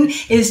evening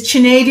is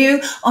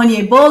Chinedu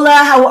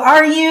Onyebola. How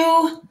are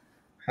you?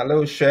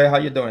 Hello, Shay. How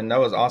you doing? That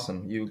was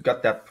awesome. You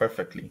got that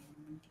perfectly.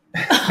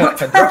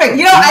 Perfect.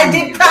 You know, I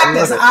did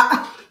practice.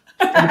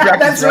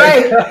 That's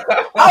right. Of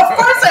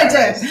course I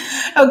did.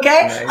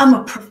 Okay. Nice. I'm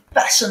a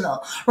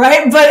professional,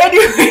 right? But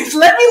anyways,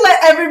 let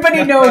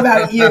everybody know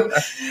about you.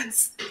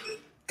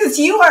 Because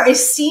you are a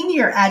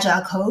senior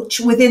Agile coach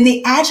within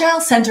the Agile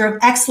Center of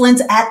Excellence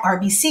at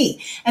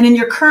RBC. And in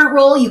your current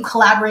role, you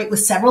collaborate with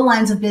several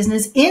lines of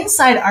business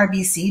inside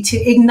RBC to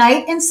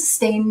ignite and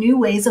sustain new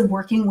ways of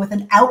working with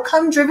an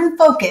outcome-driven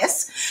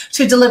focus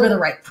to deliver the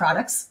right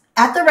products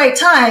at the right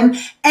time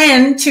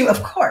and to,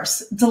 of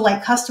course,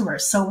 delight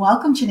customers. So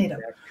welcome, Chinedu.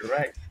 That's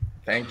correct.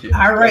 Thank you.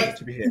 All right. Pleasure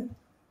to be here.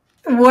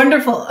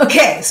 Wonderful.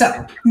 Okay,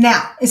 so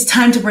now it's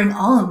time to bring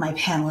all of my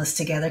panelists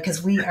together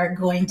because we are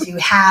going to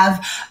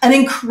have an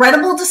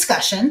incredible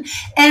discussion.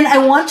 And I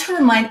want to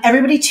remind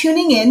everybody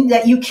tuning in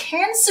that you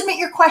can submit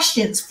your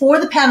questions for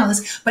the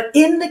panelists, but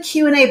in the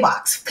Q&A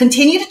box.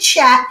 Continue to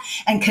chat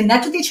and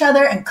connect with each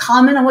other and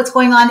comment on what's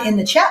going on in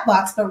the chat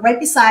box. But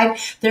right beside,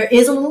 there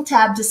is a little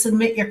tab to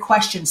submit your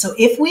questions. So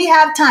if we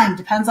have time,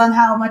 depends on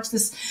how much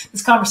this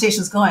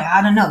conversation is going.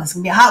 I don't know. This is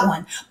going to be a hot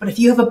one. But if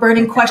you have a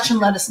burning question,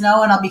 let us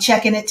know, and I'll be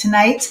checking it tonight.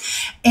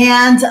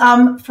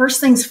 And first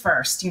things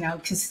first,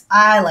 because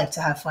I like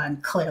to have fun,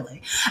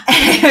 clearly.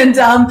 And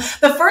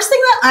the first thing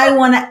that I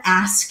want to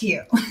ask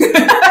you,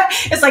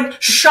 it's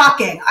like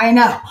shocking, I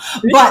know.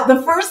 But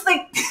the first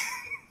thing...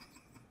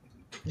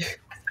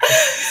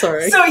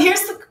 Sorry. So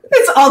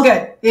it's all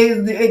good.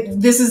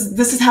 This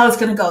is how it's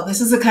going to go.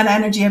 This is the kind of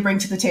energy I bring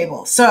to the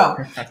table.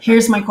 So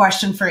here's my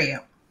question for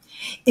you.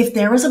 If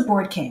there was a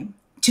board game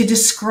to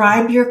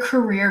describe your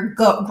career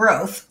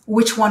growth,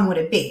 which one would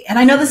it be? And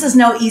I know this is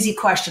no easy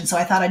question, so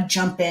I thought I'd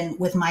jump in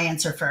with my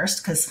answer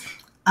first because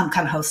I'm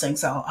kind of hosting,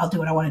 so I'll do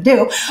what I want to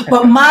do.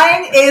 But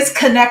mine is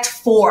Connect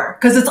 4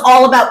 because it's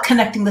all about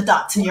connecting the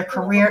dots in your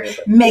career,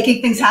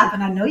 making things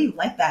happen. I know you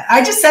like that.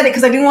 I just said it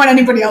because I didn't want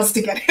anybody else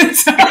to get it.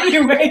 So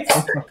anyways.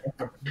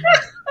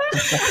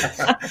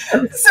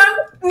 So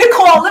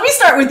Nicole, let me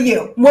start with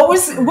you.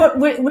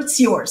 What's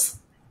yours?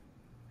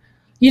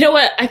 You know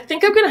what? I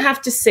think I'm going to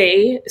have to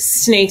say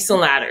Snakes and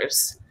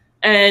Ladders.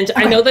 And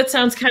okay. I know that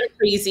sounds kind of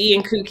crazy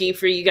and kooky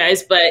for you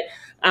guys, but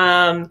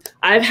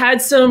I've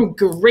had some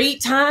great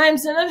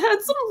times and I've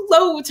had some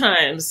low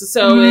times.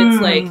 So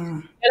it's like,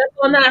 get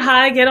up on that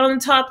high, get on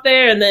the top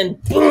there, and then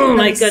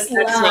boom, I got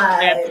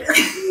that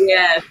snake.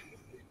 Yeah.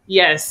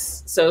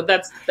 Yes. So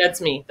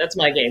that's me. That's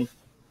my game.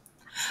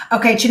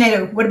 Okay,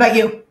 Chinedu, what about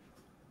you?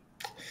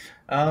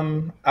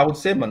 I would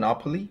say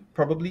Monopoly,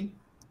 probably.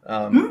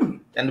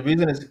 And the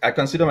reason is I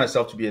consider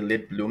myself to be a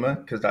late bloomer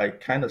because I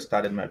kind of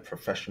started my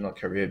professional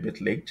career a bit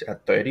late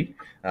at 30.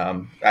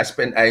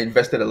 I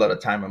invested a lot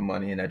of time and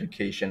money in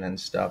education and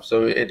stuff.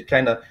 So it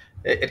kind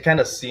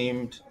of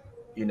seemed,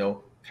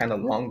 kind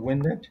of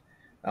long-winded.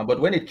 But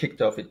when it kicked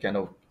off, it kind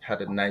of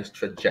had a nice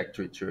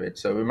trajectory to it.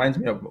 So it reminds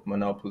me of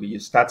Monopoly. You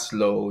start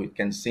slow. It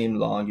can seem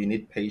long. You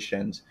need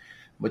patience.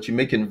 But you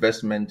make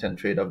investment and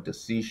trade-off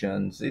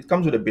decisions. It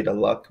comes with a bit of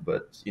luck,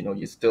 but,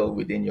 you're still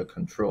within your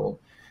control.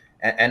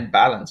 And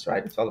balance,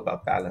 right? It's all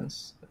about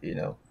balance,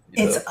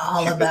 It's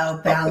all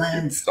about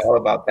balance. It's all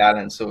about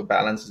balance. So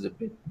balance is a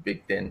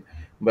big thing.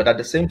 But at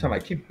the same time, I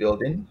keep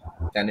building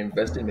and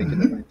investing, making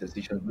the right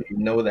decisions. But you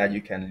know that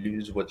you can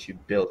lose what you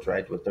built,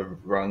 right, with the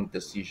wrong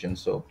decision.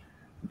 So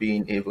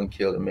being even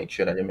killed and make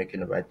sure that you're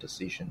making the right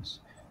decisions.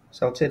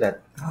 So I'll say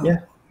that,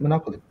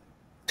 Monopoly.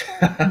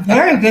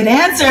 Very good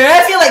answer.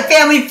 I feel like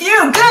Family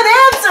Feud. Good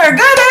answer.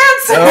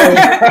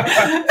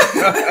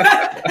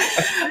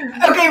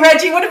 Okay,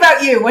 Reggie, what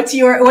about you? What's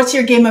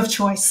your game of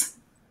choice?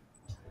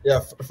 Yeah,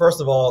 first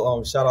of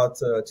all, shout out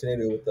to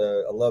Chinedu with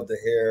I love the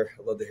hair.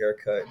 I love the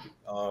haircut.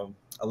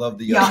 I love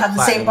the y'all have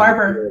the same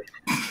barber.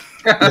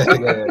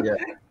 Yeah.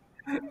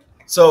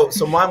 So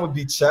mine would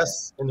be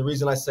chess, and the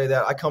reason I say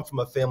that, I come from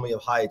a family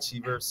of high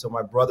achievers. So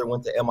my brother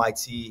went to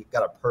MIT,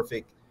 got a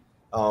perfect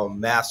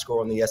math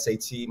score on the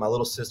SAT. My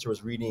little sister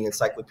was reading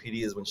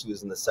encyclopedias when she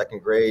was in the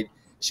 2nd grade.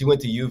 She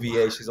went to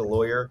UVA. She's a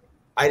lawyer.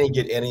 I didn't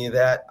get any of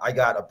that. I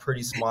got a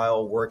pretty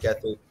smile, work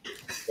ethic,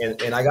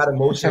 and I got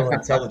emotional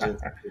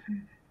intelligence.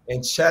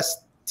 And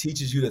chess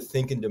teaches you to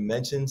think in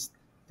dimensions,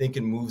 think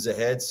in moves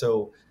ahead.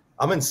 So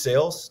I'm in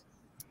sales.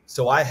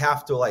 So I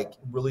have to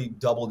really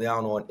double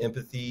down on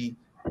empathy,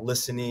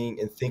 listening,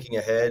 and thinking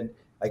ahead.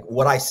 Like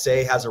what I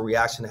say has a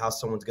reaction to how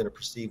someone's going to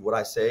perceive what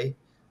I say.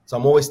 So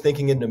I'm always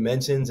thinking in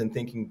dimensions and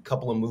thinking a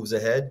couple of moves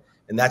ahead.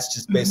 And that's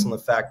just based on the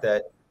fact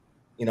that,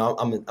 you know,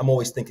 I'm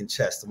always thinking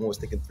chess. I'm always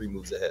thinking 3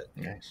 moves ahead.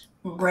 Nice.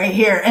 Right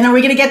here. And are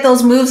we going to get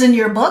those moves in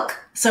your book?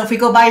 So if we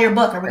go buy your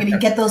book, are we going to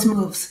get those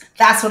moves?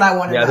 That's what I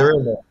want to know. Yeah, they're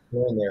in there.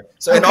 They're in there.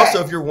 So, and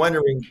also, if you're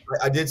wondering,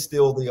 I did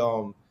steal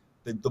the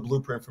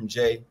blueprint from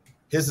Jay.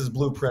 His is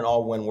blueprint,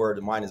 all one word,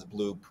 and mine is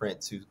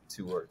blueprint,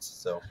 two words.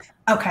 So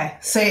okay,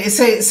 so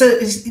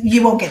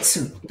you won't get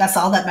sued. That's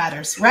all that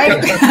matters, right?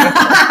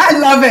 I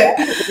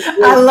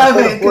love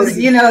it because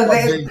you know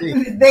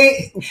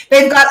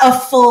they've got a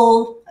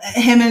full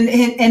him and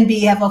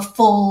NB have a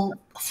full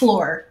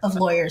floor of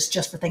lawyers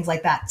just for things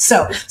like that.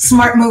 So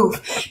smart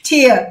move.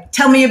 Tia,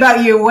 tell me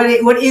about you.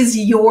 What is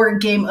your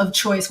game of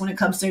choice when it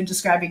comes to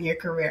describing your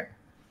career?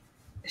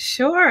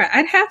 Sure.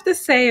 I'd have to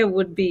say it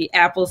would be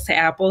apples to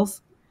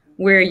apples,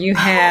 where you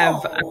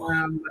have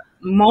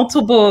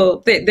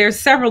multiple, there's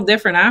several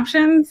different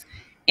options,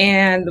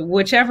 and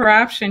whichever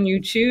option you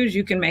choose,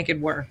 you can make it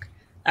work.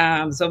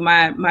 So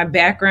my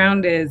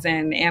background is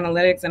in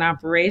analytics and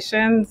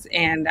operations,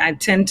 and I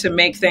tend to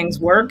make things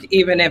work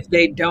even if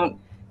they don't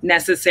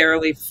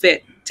necessarily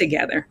fit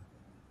together.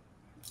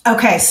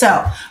 Okay,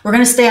 so we're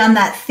going to stay on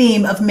that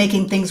theme of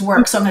making things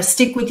work. So I'm going to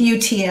stick with you,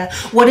 Tia.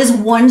 What is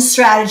one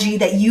strategy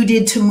that you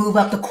did to move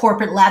up the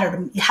corporate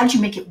ladder? How did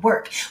you make it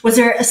work? Was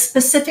there a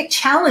specific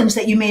challenge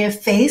that you may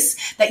have faced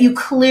that you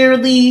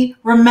clearly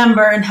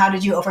remember, and how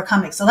did you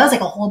overcome it? So that's like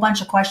a whole bunch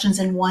of questions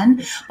in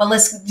one, but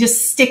let's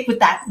just stick with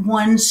that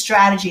one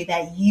strategy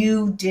that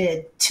you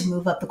did to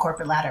move up the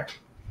corporate ladder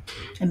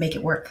and make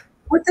it work.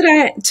 What did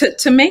I,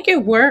 to make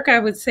it work, I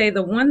would say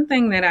the one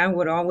thing that I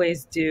would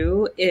always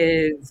do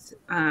is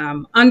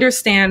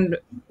understand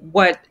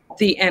what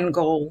the end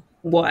goal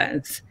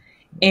was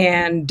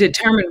and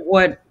determine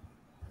what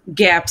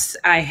gaps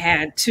I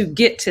had to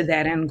get to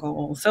that end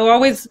goal. So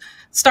always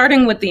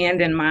starting with the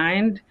end in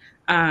mind.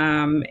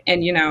 And,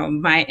 you know,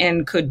 my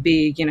end could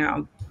be, you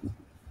know,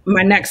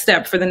 my next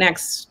step for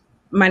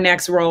my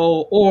next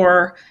role,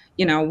 or,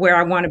 you know, where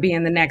I want to be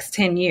in the next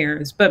 10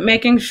 years, but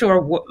making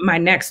sure my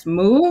next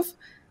move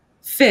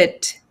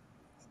fit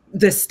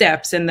the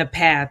steps in the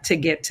path to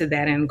get to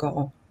that end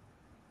goal.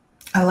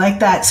 I like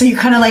that. So you're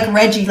kind of like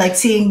Reggie, like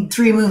seeing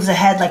 3 moves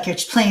ahead, like you're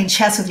playing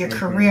chess with your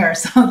career.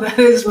 So that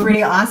is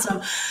pretty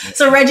awesome.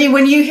 So Reggie,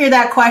 when you hear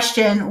that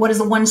question, what is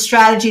the one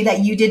strategy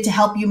that you did to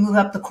help you move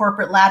up the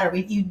corporate ladder?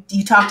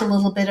 You talked a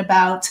little bit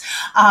about,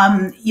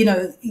 you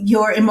know,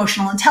 your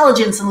emotional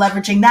intelligence and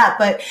leveraging that,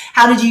 but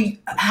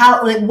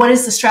what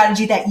is the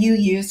strategy that you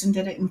used, and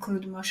did it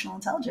include emotional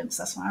intelligence?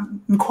 That's why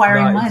I'm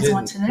inquiring minds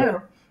want to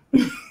know.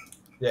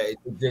 Yeah,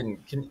 it didn't.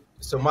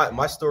 So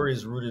my story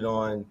is rooted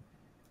on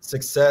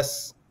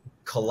success,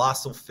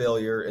 colossal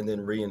failure, and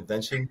then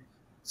reinvention.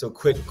 So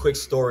quick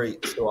story.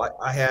 So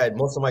I had,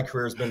 most of my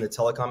career has been in the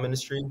telecom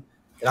industry,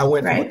 and I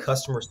went from a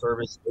customer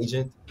service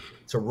agent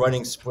to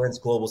running Sprint's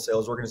global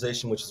sales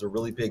organization, which is a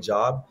really big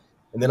job.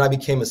 And then I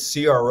became a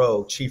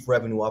CRO, chief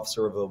revenue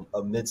officer of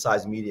a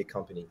mid-sized media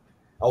company.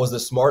 I was the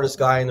smartest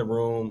guy in the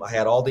room. I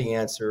had all the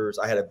answers.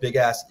 I had a big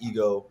ass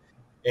ego.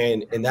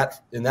 And in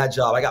that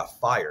job, I got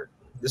fired.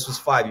 This was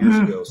 5 years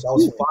ago. So I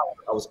was fired.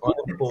 I was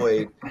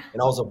unemployed,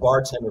 and I was a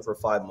bartender for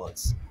 5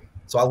 months.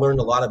 So I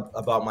learned a lot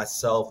about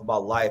myself,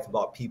 about life,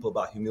 about people,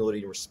 about humility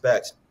and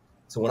respect.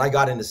 So when I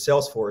got into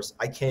Salesforce,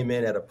 I came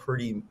in at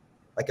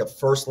a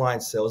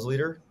first-line sales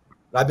leader.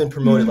 And I've been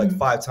promoted like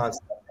 5 times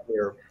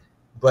here.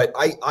 But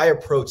I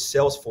approached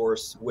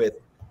Salesforce with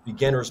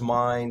beginner's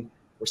mind,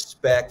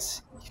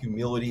 respect,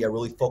 humility. I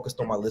really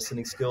focused on my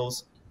listening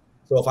skills.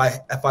 So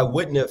if I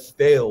wouldn't have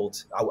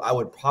failed, I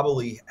would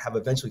probably have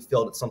eventually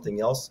failed at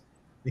something else,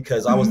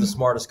 because I was the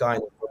smartest guy in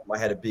the room. I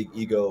had a big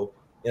ego,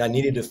 and I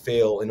needed to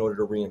fail in order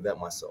to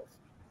reinvent myself.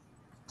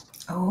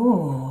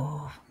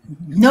 Oh,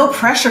 no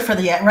pressure for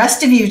the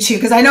rest of you too,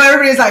 because I know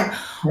everybody's like,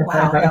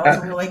 wow, that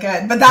was really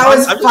good, but that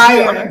was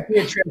fire.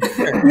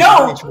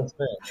 No,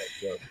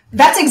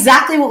 that's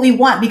exactly what we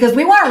want, because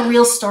we want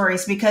real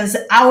stories, because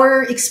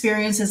our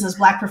experiences as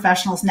Black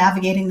professionals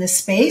navigating this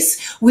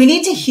space, we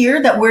need to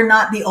hear that we're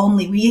not the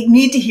only. We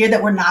need to hear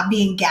that we're not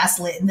being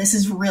gaslit, and this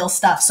is real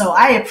stuff. So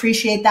I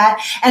appreciate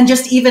that. And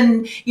just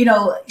even, you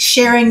know,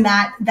 sharing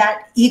that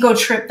ego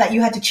trip that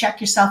you had to check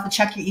yourself and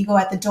check your ego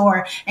at the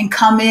door and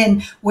come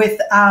in with,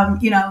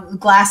 you know,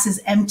 glass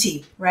is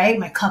empty, right?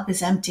 My cup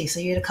is empty. So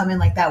you had to come in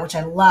like that, which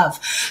I love.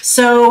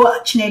 So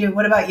Chinedu,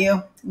 what about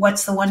you?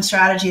 What's the one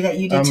strategy that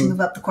you did to move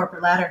up the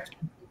corporate ladder?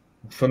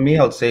 For me,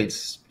 I would say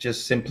it's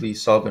just simply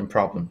solving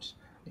problems.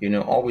 You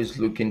know, always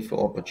looking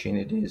for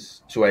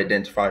opportunities to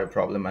identify a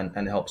problem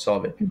and help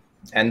solve it.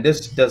 And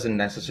this doesn't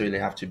necessarily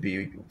have to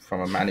be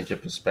from a manager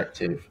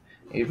perspective.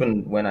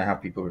 Even when I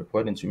have people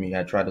reporting to me,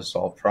 I try to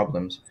solve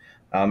problems.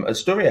 A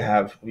story I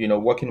have, you know,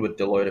 working with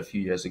Deloitte a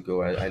few years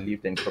ago, I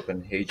lived in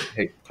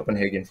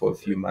Copenhagen for a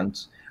few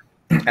months.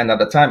 And at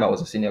the time, I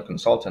was a senior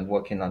consultant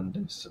working on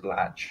this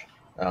large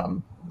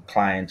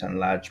client and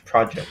large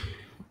project.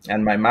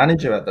 And my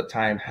manager at the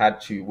time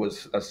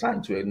was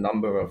assigned to a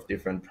number of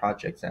different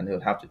projects, and he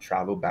would have to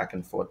travel back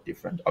and forth,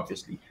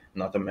 obviously,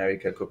 North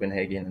America,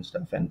 Copenhagen and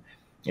stuff. And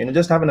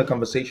just having a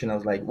conversation. I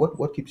was like,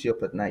 what keeps you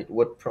up at night?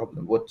 What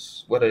problem?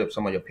 What are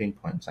some of your pain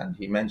points? And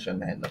he mentioned,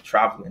 man, the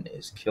traveling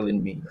is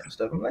killing me and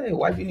stuff. I'm like, hey,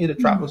 why do you need to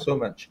travel so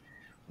much?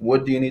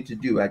 What do you need to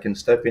do? I can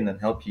step in and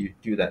help you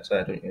do that,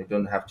 so you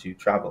don't have to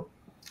travel.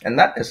 And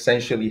that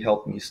essentially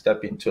helped me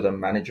step into the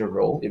manager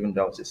role, even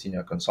though I was a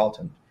senior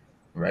consultant,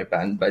 right?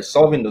 And by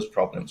solving those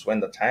problems, when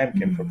the time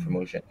came for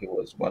promotion, he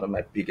was one of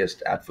my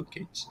biggest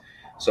advocates.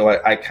 So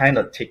I kind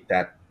of take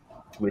that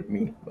with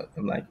me. But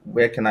I'm like,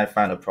 where can I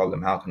find a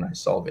problem? How can I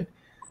solve it?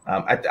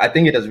 I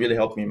think it has really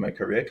helped me in my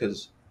career,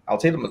 because I'll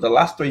tell you, the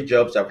last 3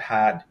 jobs I've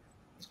had,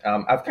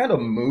 I've kind of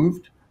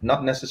moved,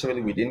 not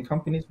necessarily within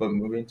companies, but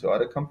moving to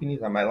other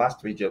companies. And my last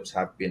 3 jobs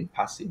have been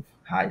passive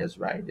hires,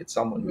 right? It's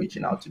someone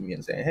reaching out to me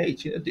and saying, hey,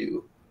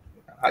 Chinedu,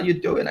 how you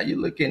doing? Are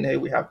you looking? Hey,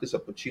 we have this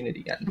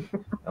opportunity. And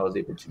I was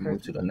able to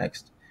move to the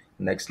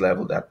next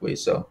level that way.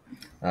 So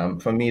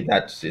for me,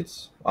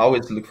 it's I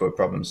always look for a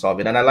problem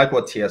solving. And I like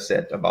what Tia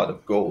said about the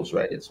goals,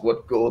 right? It's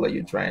what goal are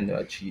you trying to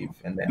achieve?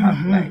 And then how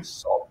can I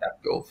solve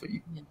that goal for you?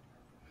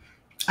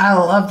 I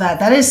love that.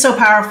 That is so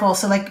powerful.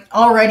 So like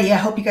already, I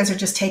hope you guys are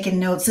just taking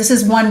notes. This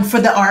is one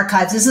for the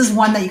archives. This is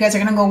one that you guys are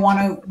going to go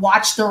want to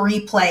watch the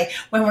replay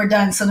when we're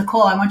done. So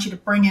Nicole, I want you to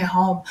bring it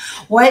home.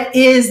 What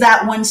is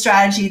that one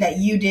strategy that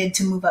you did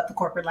to move up the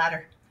corporate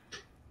ladder?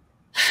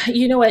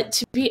 You know what?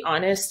 To be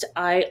honest,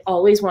 I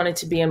always wanted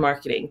to be in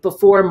marketing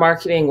before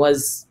marketing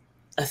was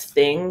a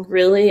thing,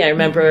 really. I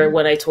remember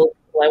when I told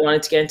people I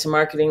wanted to get into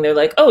marketing, they're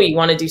like, oh, you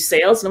want to do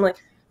sales? And I'm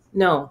like,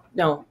 no,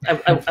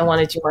 I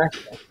want to do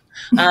marketing.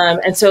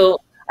 And so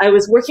I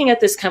was working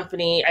at this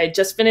company. I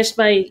just finished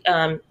my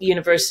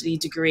university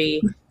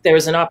degree. There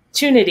was an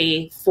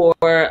opportunity for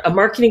a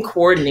marketing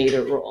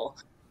coordinator role.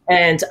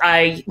 And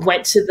I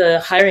went to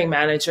the hiring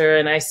manager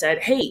and I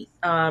said, hey,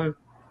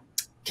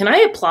 can I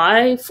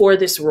apply for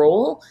this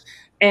role?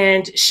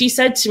 And she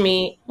said to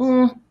me,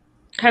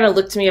 kind of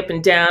looked me up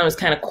and down, was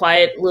kind of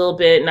quiet a little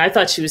bit. And I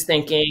thought she was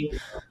thinking,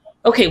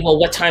 okay, well,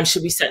 what time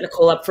should we set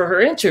Nicole up for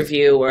her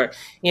interview? Or,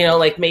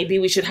 like maybe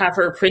we should have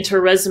her print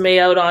her resume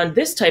out on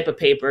this type of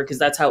paper, because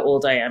that's how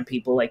old I am,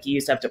 people. Like you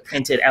used to have to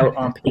print it out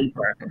on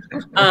paper.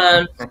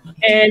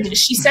 And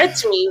she said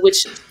to me,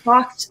 which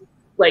shocked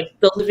like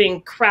the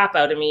living crap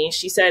out of me,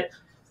 she said,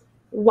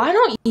 why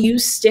don't you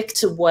stick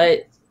to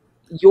what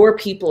your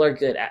people are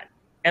good at?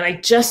 And I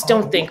just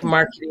don't think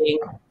marketing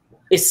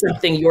is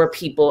something your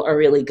people are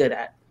really good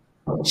at.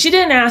 She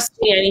didn't ask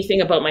me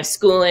anything about my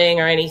schooling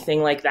or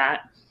anything like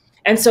that.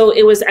 And so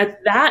it was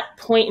at that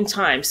point in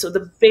time, so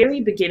the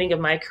very beginning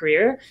of my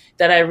career,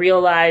 that I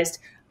realized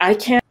I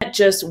can't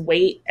just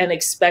wait and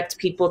expect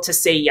people to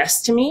say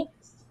yes to me.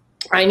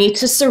 I need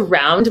to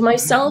surround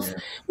myself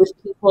with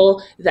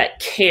people that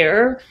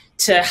care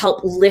to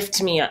help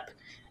lift me up.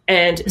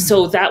 And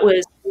so that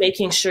was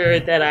making sure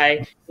that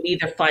I would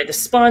either find a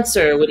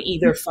sponsor, would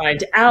either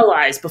find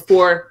allies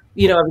before,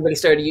 everybody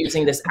started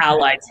using this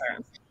ally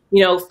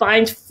term,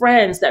 find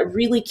friends that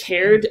really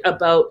cared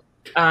about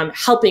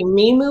helping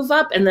me move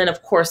up. And then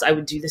of course I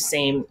would do the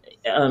same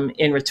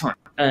in return.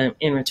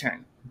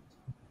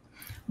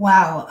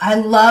 Wow. I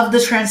love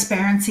the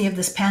transparency of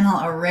this panel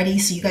already.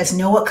 So you guys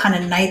know what kind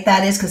of night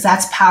that is, because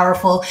that's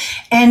powerful.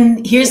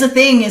 And here's the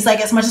thing is, like,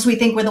 as much as we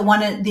think we're the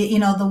one,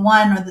 the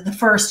one or the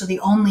first or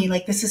the only,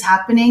 like this is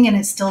happening and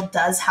it still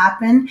does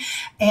happen.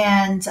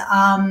 And,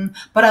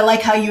 but I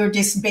like how you're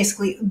just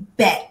basically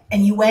bet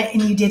and you went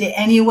and you did it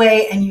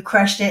anyway and you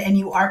crushed it and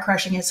you are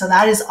crushing it. So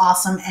that is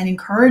awesome and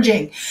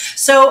encouraging.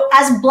 So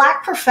as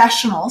Black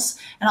professionals,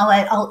 and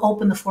I'll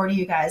open the floor to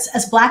you guys,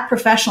 as Black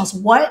professionals,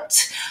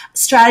 what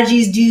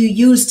strategies do you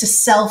use to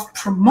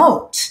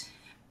self-promote?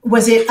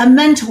 Was it a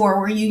mentor?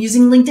 Were you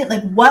using LinkedIn?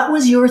 Like, what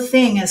was your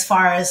thing as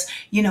far as,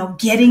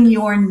 getting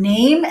your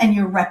name and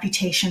your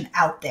reputation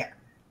out there?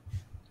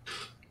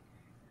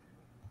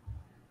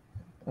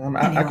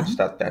 I can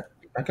start that.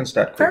 I can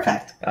start quickly.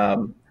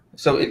 Perfect.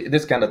 So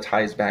this kind of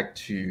ties back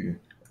to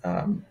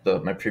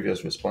my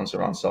previous response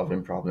around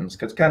solving problems,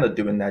 because kind of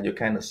doing that, you're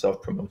kind of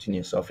self-promoting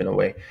yourself in a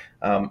way.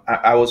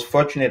 I was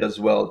fortunate as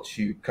well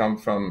to come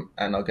from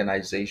an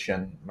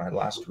organization, my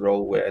last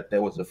role, where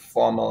there was a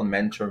formal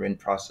mentoring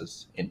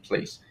process in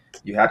place.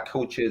 You had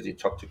coaches, you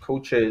talked to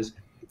coaches,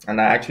 and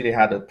I actually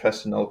had a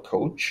personal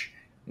coach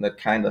that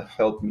kind of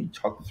helped me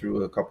talk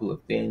through a couple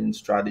of things,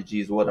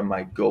 strategies, what are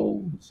my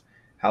goals,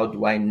 how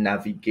do I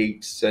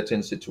navigate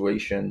certain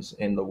situations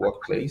in the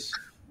workplace,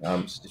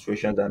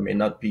 situations that may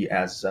not be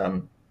as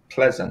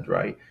pleasant,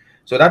 right?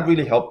 So that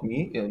really helped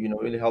me,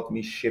 really helped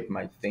me shape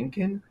my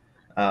thinking.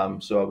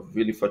 So I'm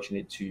really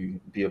fortunate to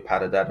be a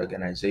part of that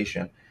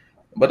organization.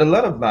 But a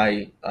lot of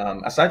my,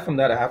 aside from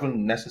that, I haven't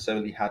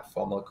necessarily had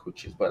formal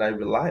coaches, but I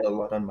rely a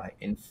lot on my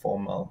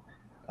informal,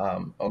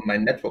 on my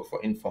network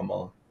for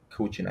informal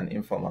coaching and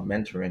informal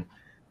mentoring.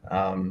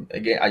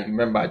 Again, I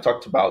remember I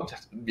talked about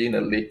being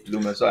a late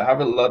bloomer. So I have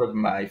a lot of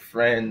my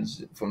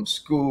friends from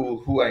school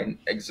who are in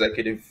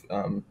executive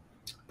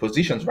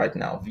positions right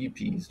now,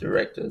 VPs,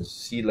 directors,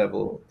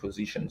 C-level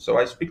positions. So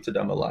I speak to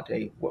them a lot.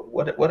 Hey,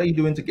 what are you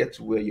doing to get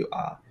to where you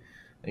are?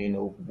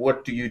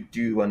 what do you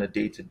do on a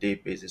day-to-day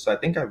basis? So I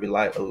think I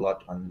rely a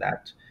lot on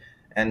that.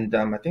 And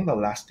I think the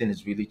last thing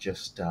is really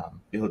just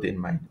building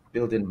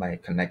my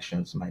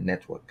connections, my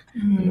network.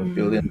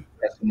 Building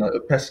a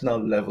personal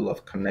level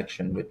of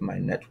connection with my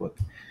network,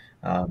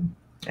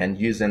 and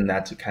using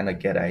that to kind of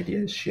get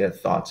ideas, share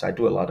thoughts. I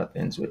do a lot of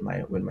things with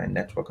my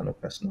network on a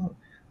personal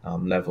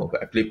level.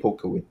 But I play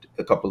poker with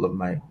a couple of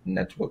my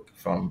network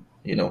from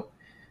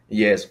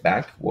years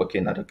back,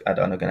 working at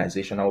an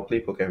organization. I will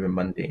play poker every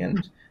Monday,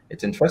 and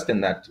it's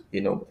interesting that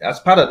as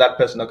part of that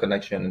personal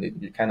connection,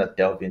 you kind of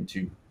delve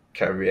into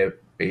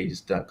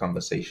career-based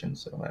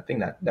conversations. So I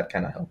think that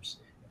kind of helps.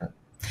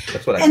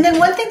 That's what I And then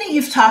one thing that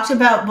you've talked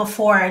about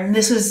before, and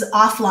this was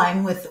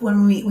offline with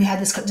when we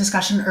had this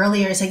discussion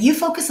earlier, is that you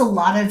focus a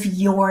lot of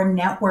your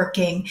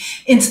networking,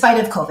 in spite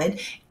of COVID,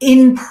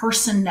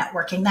 in-person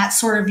networking. That's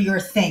sort of your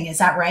thing. Is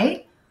that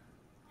right?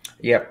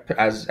 Yep,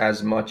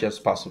 as much as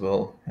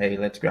possible. Hey,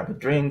 let's grab a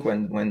drink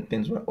when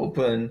things were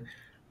open.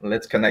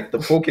 Let's connect. The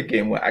poker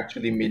game, we're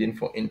actually meeting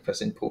for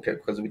in-person poker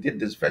because we did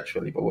this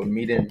virtually, but we're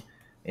meeting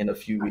in a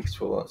few weeks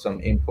for some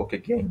in-poker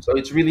games. So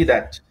it's really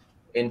that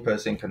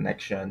in-person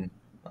connection,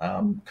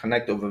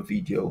 connect over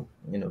video,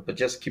 but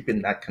just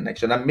keeping that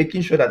connection and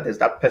making sure that there's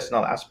that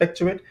personal aspect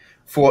to it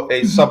for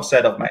a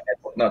subset of my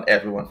network, not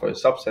everyone, for a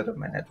subset of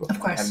my network. Of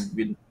course. And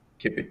really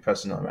keep it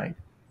personal, right?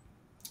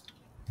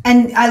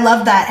 And I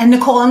love that. And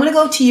Nicole, I'm going to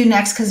go to you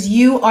next because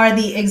you are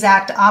the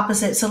exact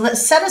opposite. So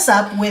let's set us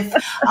up with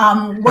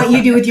what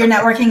you do with your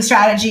networking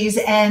strategies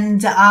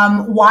and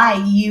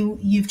why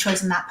you've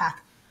chosen that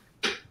path.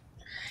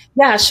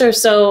 Yeah, sure.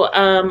 So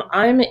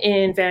I'm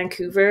in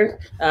Vancouver.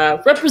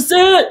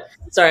 Represent!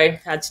 Sorry,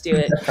 had to do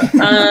it.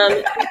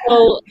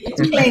 So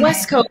it's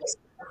West Coast.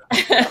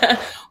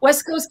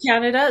 West Coast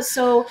Canada.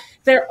 So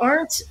there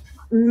aren't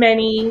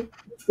many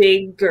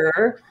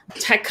bigger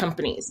tech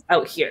companies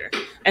out here.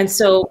 And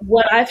so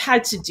what I've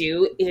had to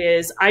do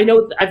is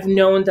I've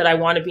known that I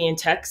want to be in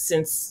tech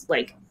since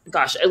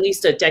at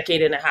least a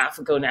decade and a half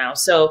ago now.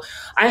 So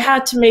I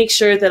had to make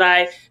sure that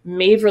I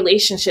made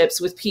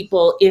relationships with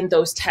people in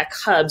those tech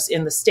hubs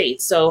in the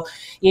States. So,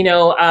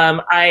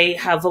 I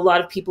have a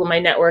lot of people in my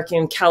network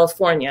in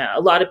California,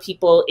 a lot of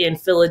people in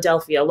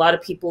Philadelphia, a lot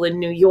of people in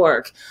New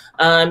York,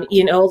 a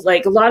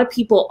lot of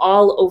people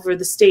all over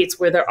the States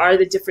where there are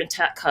the different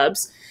tech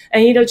hubs.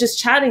 And, just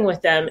chatting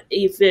with them,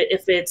 if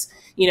it's,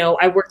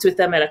 I worked with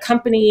them at a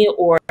company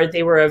or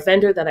they were a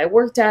vendor that I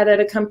worked at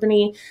a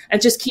company, and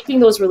just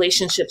keeping those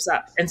relationships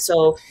up. And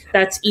so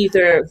that's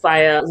either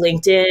via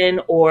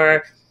LinkedIn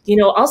or,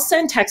 I'll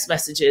send text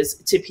messages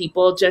to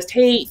people just,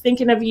 hey,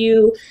 thinking of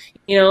you,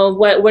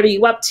 what are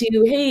you up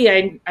to?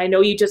 Hey, I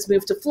know you just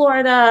moved to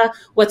Florida.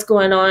 What's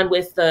going on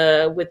with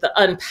the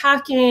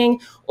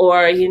unpacking?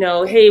 Or,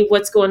 hey,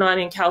 what's going on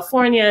in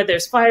California?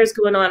 There's fires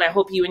going on. I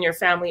hope you and your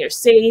family are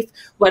safe.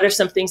 What are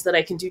some things that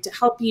I can do to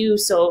help you?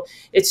 So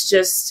it's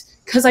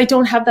just because I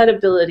don't have that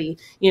ability,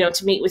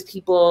 to meet with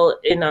people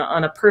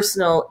on a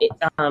personal,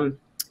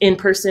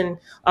 in-person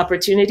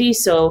opportunity.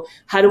 So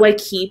how do I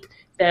keep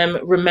them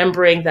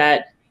remembering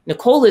that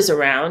Nicole is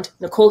around,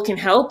 Nicole can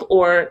help,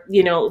 or,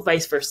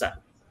 vice versa?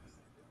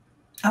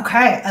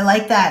 Okay, I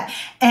like that.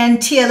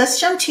 And Tia, let's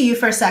jump to you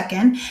for a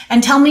second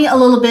and tell me a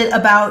little bit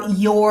about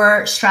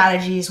your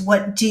strategies.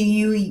 What do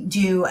you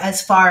do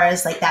as far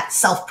as that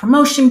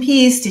self-promotion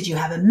piece? Did you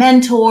have a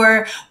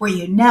mentor? Were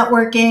you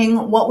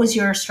networking? What was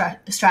your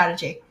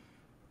strategy?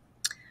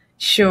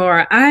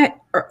 Sure.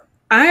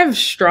 I've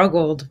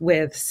struggled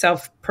with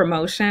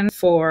self-promotion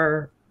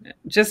for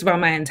just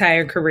about my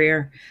entire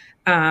career.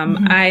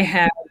 I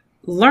have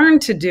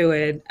learned to do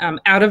it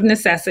out of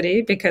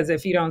necessity, because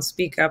if you don't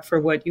speak up for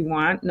what you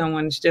want, no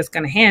one's just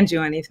going to hand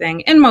you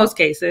anything in most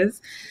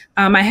cases.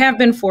 I have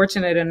been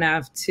fortunate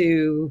enough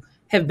to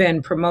have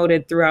been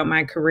promoted throughout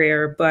my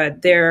career,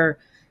 but there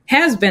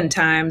has been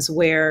times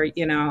where,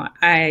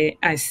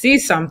 I see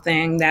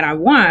something that I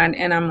want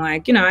and I'm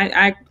like,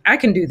 I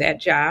can do that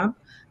job,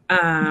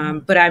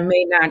 but I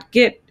may not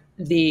get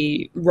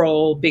the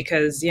role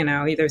because,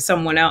 either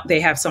they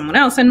have someone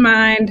else in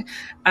mind,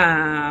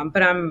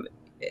 but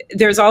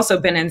there's also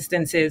been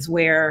instances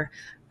where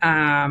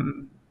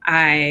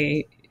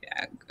I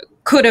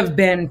could have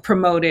been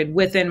promoted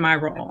within my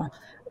role.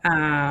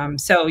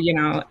 So,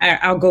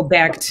 I'll go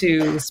back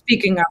to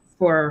speaking up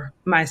for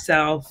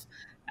myself.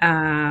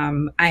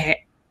 I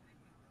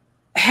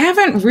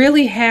haven't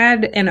really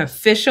had an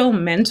official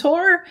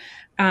mentor.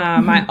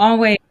 I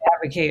always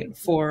advocate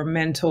for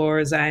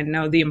mentors. I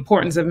know the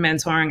importance of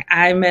mentoring.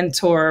 I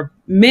mentor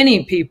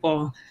many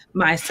people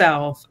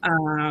myself,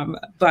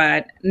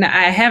 but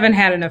I haven't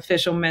had an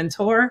official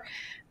mentor.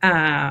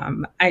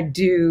 I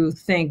do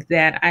think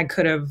that I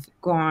could have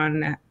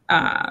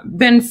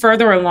been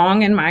further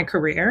along in my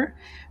career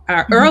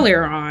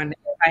earlier on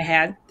if I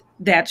had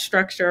that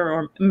structure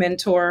or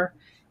mentor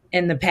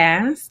in the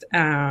past.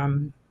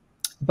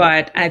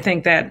 But I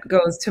think that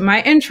goes to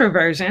my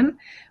introversion,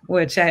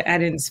 which I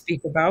didn't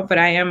speak about, but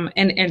I am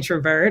an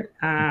introvert.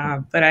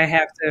 But I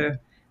have to,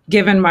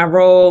 given my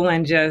role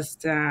and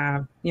just,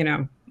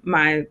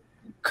 my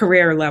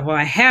career level,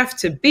 I have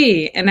to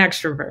be an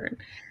extrovert.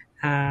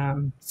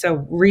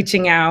 So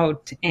reaching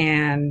out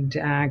and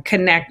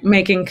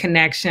making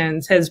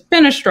connections has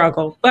been a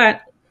struggle,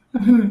 but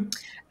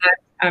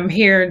I'm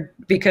here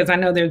because I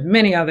know there's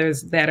many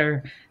others that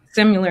are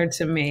similar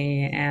to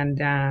me.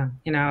 And,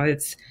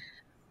 it's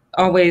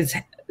always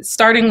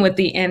starting with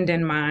the end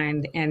in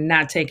mind and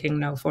not taking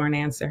no for an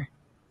answer.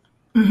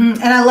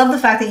 And I love the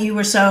fact that you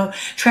were so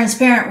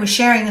transparent with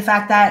sharing the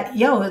fact that,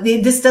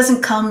 this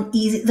doesn't come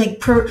easy,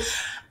 like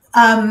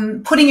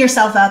putting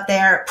yourself out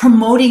there,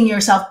 promoting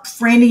yourself,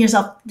 branding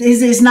yourself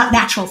is not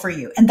natural for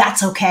you. And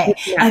that's okay.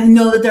 Yeah. I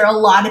know that there are a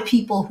lot of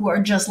people who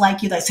are just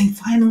like you that saying,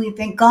 finally,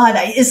 thank God.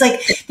 It's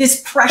like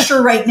this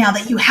pressure right now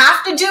that you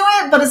have to do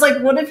it, but it's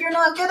like, what if you're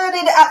not good at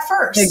it at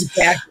first?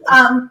 Exactly.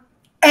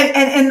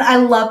 And I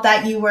love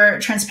that you were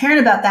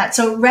transparent about that.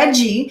 So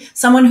Reggie,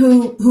 someone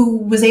who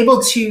was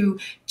able to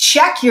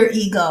check your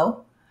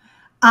ego,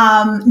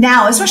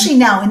 now, especially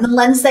now in the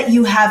lens that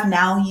you have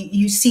now,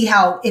 you see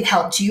how it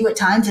helped you at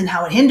times and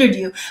how it hindered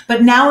you.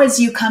 But now as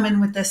you come in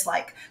with this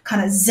like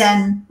kind of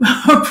Zen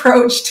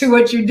approach to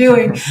what you're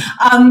doing,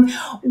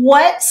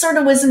 what sort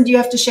of wisdom do you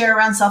have to share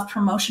around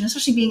self-promotion,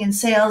 especially being in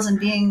sales and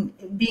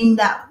being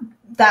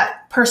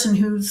that person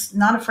who's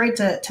not afraid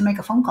to make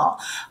a phone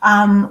call?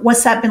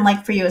 What's that been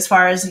like for you as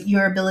far as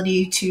your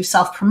ability to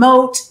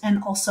self-promote,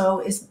 and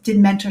also did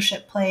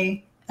mentorship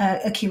play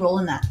a key role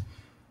in that?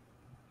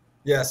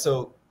 Yeah,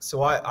 so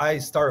I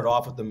started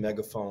off with the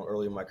megaphone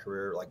early in my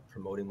career, like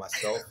promoting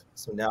myself.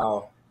 So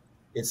now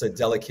it's a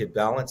delicate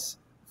balance.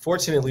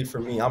 Fortunately for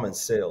me, I'm in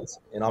sales,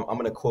 and I'm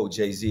going to quote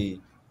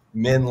Jay-Z: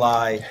 "Men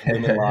lie,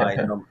 women lie."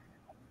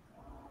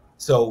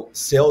 So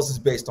sales is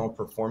based on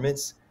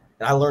performance.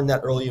 And I learned that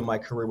early in my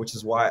career, which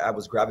is why I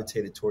was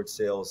gravitated towards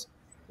sales,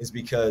 is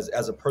because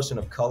as a person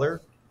of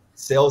color,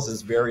 sales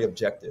is very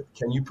objective.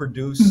 Can you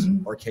produce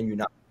or can you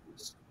not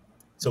produce?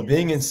 So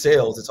being in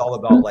sales, it's all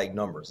about like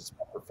numbers, it's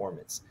about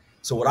performance.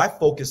 So what I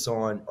focus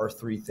on are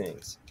three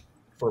things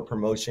for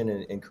promotion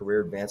and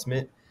career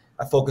advancement.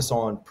 I focus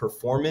on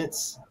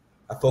performance,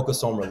 I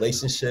focus on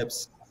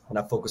relationships, and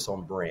I focus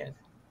on brand.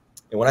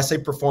 And when I say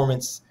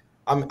performance,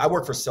 I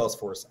work for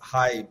Salesforce,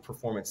 high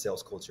performance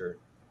sales culture.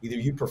 Either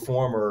you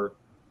perform or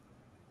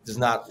there's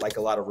not like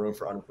a lot of room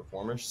for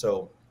underperformers.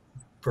 So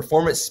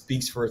performance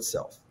speaks for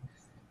itself.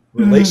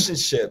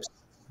 Relationships,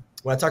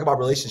 when I talk about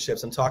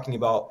relationships, I'm talking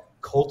about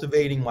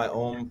cultivating my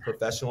own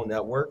professional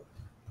network,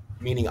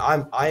 meaning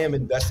I am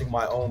investing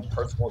my own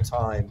personal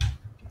time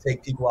to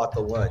take people out to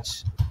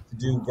lunch, to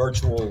do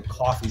virtual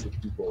coffees with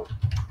people,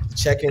 to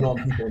check in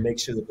on people and make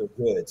sure that they're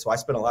good. So I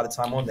spend a lot of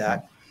time on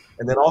that.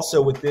 And then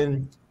also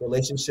within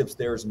relationships,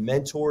 there's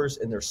mentors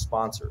and there's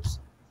sponsors.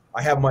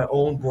 I have my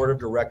own board of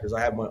directors.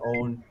 I have my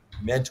own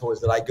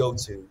mentors that I go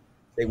to.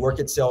 They work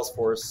at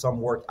Salesforce.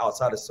 Some work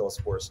outside of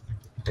Salesforce.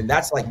 And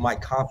that's like my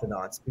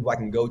confidants, people I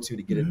can go to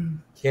get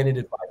candid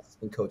advice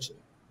and coaching.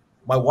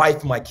 My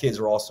wife and my kids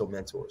are also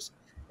mentors.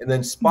 And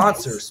then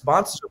sponsors.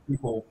 Sponsors are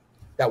people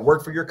that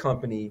work for your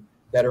company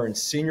that are in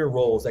senior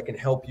roles that can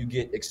help you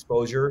get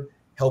exposure,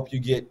 help you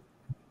get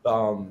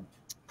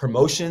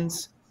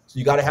promotions. So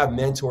you got to have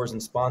mentors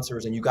and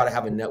sponsors, and you got to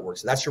have a network.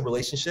 So that's your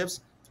relationships.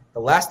 The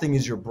last thing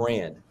is your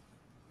brand.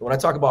 When I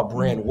talk about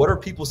brand, what are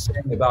people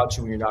saying about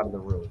you when you're not in the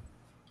room?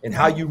 And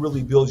how you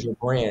really build your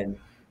brand,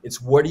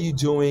 it's what are you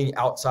doing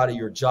outside of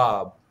your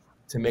job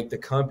to make the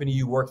company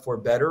you work for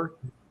better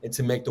and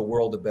to make the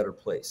world a better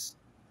place.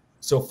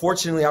 So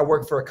fortunately, I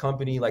work for a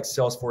company like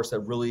Salesforce that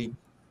really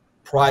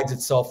prides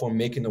itself on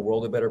making the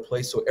world a better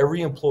place. So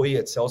every employee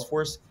at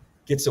Salesforce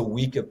gets a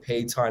week of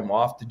paid time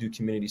off to do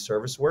community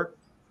service work.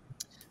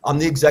 I'm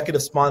the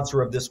executive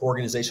sponsor of this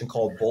organization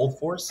called Bold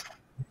Force.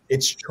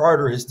 Its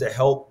charter is to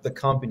help the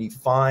company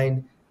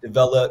find,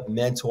 develop,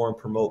 mentor, and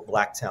promote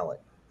Black talent.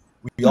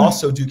 We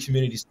also do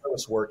community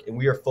service work, and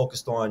we are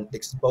focused on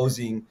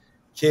exposing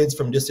kids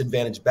from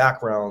disadvantaged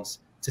backgrounds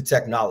to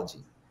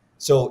technology.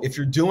 So if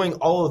you're doing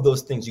all of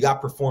those things, you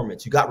got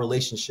performance, you got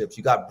relationships,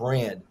 you got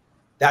brand,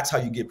 that's how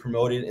you get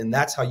promoted, and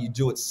that's how you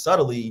do it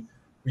subtly,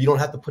 where you don't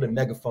have to put a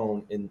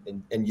megaphone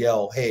and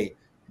yell, hey,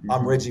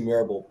 I'm Reggie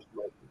Marable.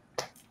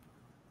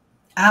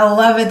 I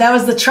love it. That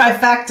was the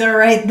trifecta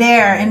right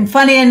there. And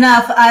funny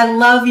enough, I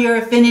love your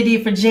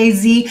affinity for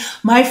Jay-Z.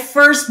 My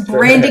first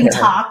branding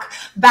talk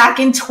back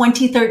in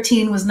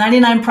 2013 was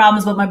 99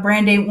 Problems, but my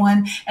brand ain't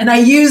one. And I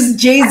used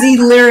Jay-Z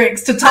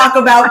lyrics to talk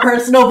about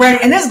personal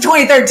branding. And this is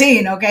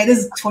 2013, okay? This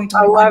is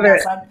 2021. I love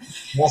it.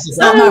 It's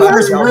not my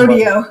first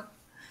rodeo.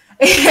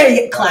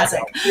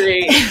 Classic.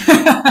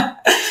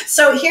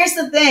 So here's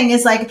the thing.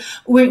 It's like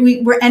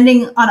we're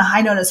ending on a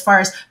high note as far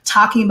as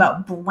talking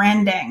about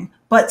branding.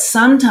 But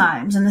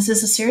sometimes, and this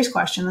is a serious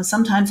question, and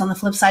sometimes on the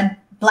flip side,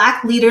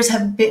 Black leaders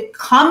have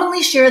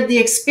commonly shared the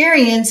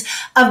experience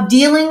of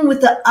dealing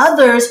with the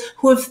others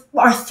who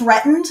are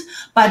threatened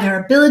by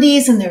their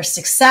abilities and their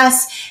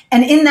success.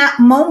 And in that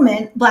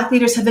moment, Black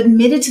leaders have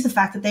admitted to the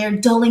fact that they are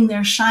dulling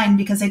their shine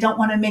because they don't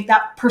want to make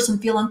that person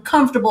feel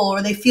uncomfortable,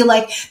 or they feel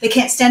like they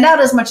can't stand out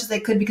as much as they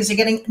could because they're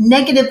getting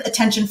negative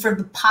attention for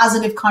the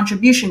positive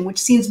contribution, which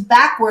seems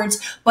backwards,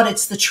 but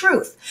it's the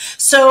truth.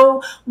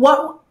 So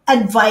what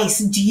advice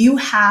do you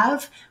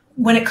have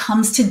when it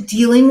comes to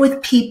dealing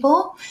with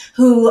people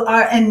who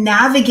are and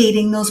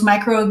navigating those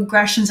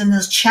microaggressions and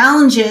those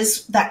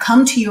challenges that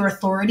come to your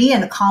authority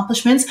and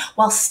accomplishments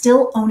while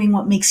still owning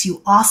what makes you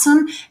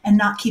awesome and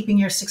not keeping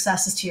your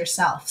successes to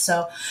yourself?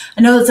 So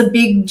I know it's a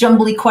big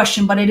jumbly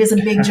question, but it is a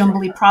big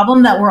jumbly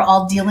problem that we're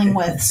all dealing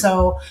with.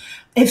 So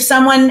if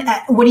someone,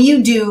 what do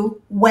you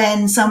do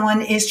when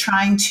someone is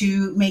trying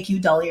to make you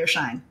dull your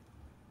shine?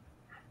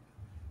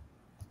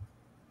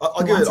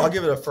 I'll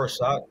give it a first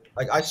shot.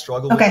 Like, I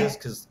struggle with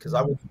this because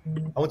I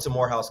went to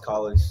Morehouse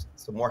College.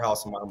 So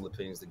Morehouse, in my humble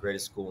opinion, is the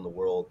greatest school in the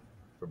world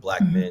for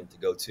Black men to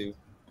go to.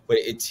 But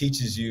it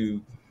teaches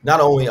you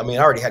not only, I mean,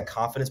 I already had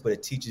confidence, but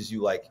it teaches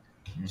you like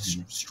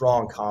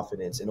strong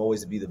confidence and always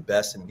to be the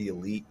best and be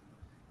elite.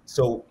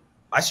 So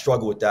I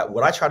struggle with that.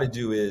 What I try to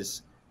do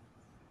is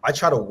I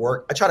try to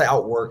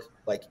outwork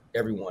like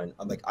everyone.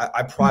 I'm like,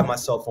 I pride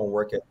myself on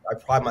work. I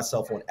pride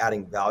myself on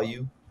adding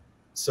value.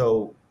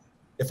 So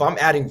if I'm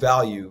adding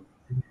value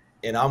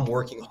and I'm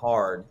working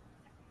hard,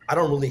 I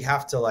don't really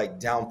have to like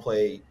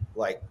downplay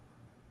like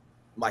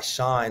my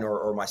shine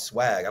or my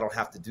swag. I don't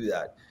have to do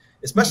that,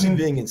 especially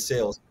being in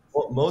sales.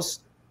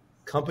 Most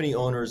company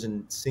owners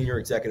and senior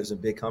executives in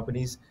big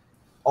companies,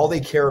 all they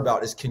care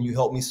about is, can you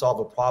help me solve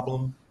a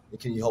problem? And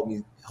can you help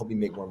me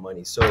make more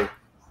money? So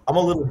I'm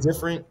a little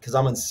different because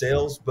I'm in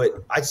sales, but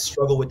I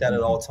struggle with that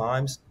at all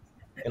times.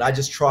 And I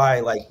just try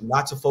like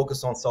not to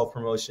focus on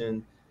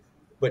self-promotion,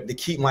 but to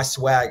keep my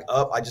swag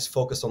up. I just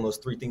focus on those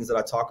three things that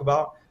I talk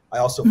about. I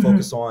also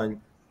focus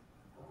on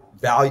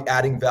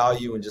adding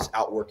value and just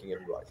outworking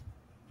everybody.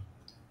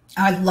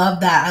 I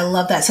love that. I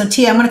love that. So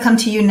Tia, I'm going to come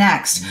to you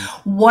next.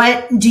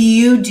 What do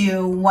you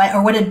do?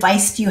 What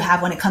advice do you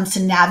have when it comes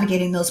to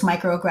navigating those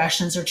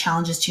microaggressions or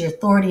challenges to your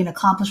authority and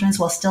accomplishments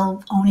while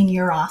still owning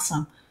you're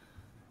awesome?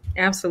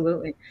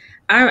 Absolutely.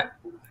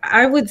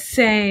 I would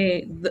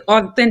say the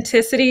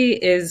authenticity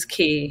is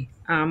key.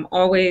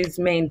 Always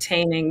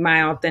maintaining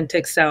my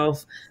authentic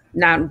self,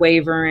 not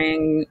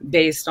wavering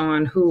based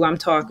on who I'm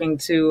talking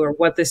to or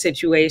what the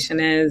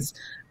situation is.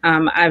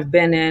 I've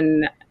been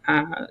in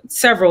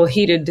several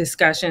heated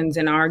discussions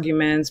and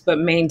arguments, but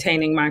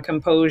maintaining my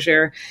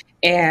composure.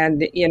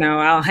 And, you know,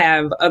 I'll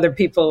have other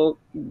people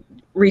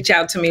reach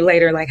out to me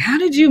later, like, how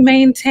did you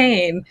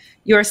maintain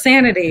your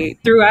sanity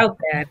throughout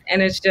that?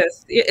 And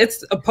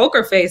it's a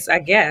poker face, I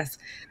guess.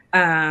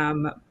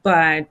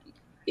 But,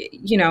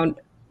 you know,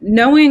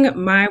 knowing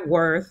my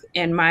worth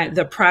and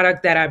the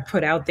product that I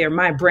put out there,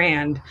 my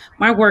brand,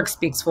 my work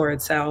speaks for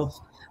itself.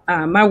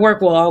 My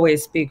work will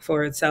always speak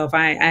for itself.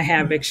 I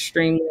have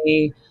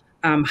extremely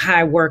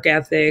high work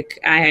ethic.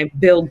 I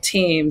build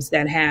teams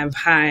that have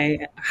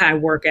high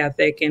work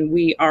ethic, and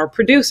we are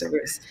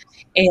producers.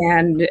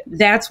 And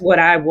that's what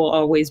I will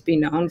always be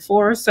known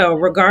for. So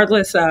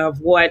regardless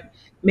of what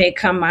may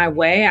come my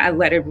way, I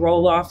let it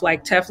roll off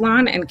like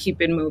Teflon and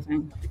keep it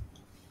moving.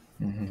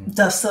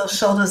 Dust those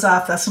shoulders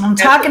off. That's what I'm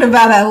talking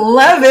about. I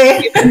love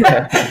it.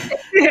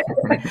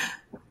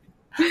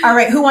 All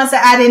right. Who wants to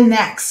add in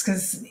next?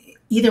 Because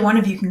either one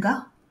of you can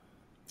go.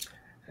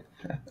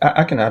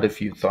 I can add a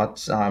few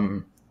thoughts.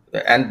 And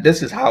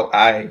this is how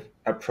I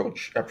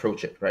approach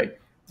it, right?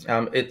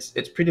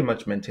 It's pretty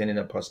much maintaining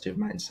a positive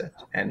mindset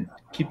and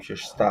keep your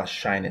star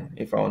shining,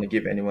 if I want to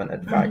give anyone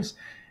advice.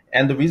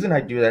 And the reason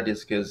I do that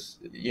is because,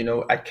 you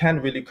know, I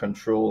can't really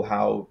control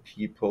how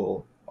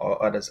people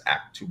or others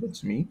act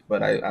towards me,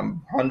 but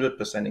I'm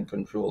 100% in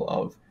control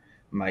of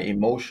my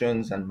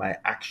emotions and my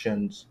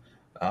actions.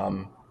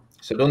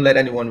 So don't let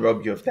anyone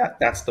rob you of that.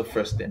 That's the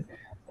first thing.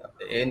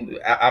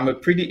 I'm a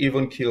pretty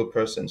even keel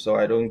person, so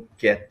I don't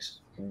get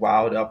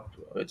wound up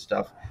with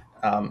stuff.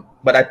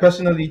 But I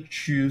personally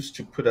choose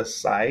to put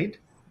aside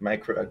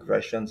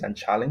microaggressions and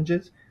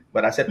challenges.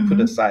 But I said put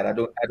aside. I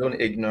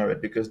don't ignore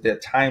it, because there are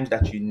times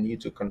that you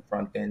need to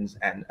confront things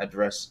and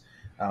address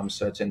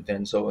certain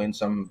things. So in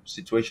some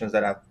situations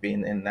that I've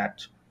been in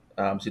that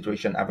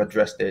situation, I've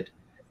addressed it,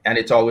 and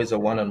it's always a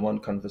one-on-one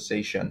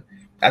conversation.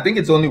 I think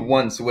it's only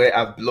once where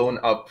I've blown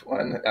up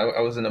when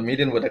I was in a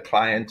meeting with a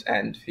client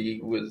and he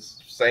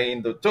was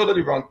saying the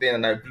totally wrong thing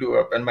and I blew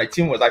up, and my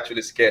team was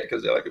actually scared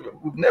because they're like,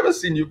 we've never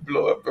seen you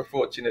blow up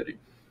before, Chinedi.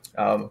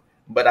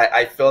 But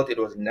I felt it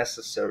was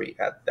necessary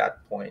at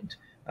that point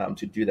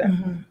to do that.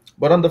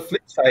 But on the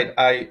flip side,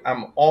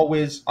 I'm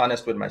always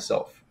honest with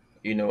myself.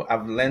 You know,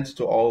 I've learned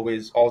to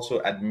always also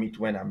admit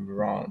when I'm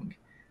wrong.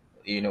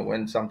 You know,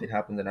 when something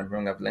happens and I'm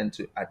wrong, I've learned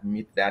to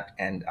admit that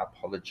and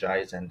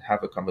apologize and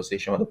have a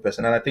conversation with the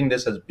person. And I think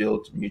this has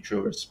built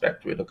mutual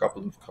respect with a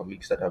couple of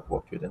colleagues that I've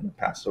worked with in the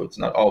past. So it's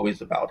not always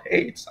about,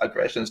 hey, it's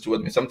aggressions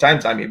towards me.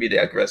 Sometimes I may be the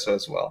aggressor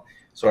as well.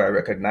 So I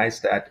recognize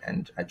that,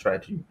 and I try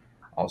to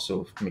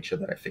also make sure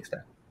that I fix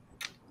that.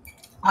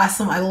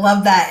 Awesome. I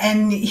love that.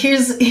 And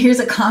here's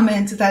a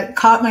comment that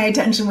caught my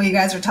attention when you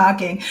guys were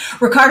talking.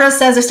 Ricardo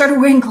says, I started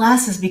wearing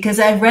glasses because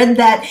I read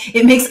that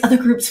it makes other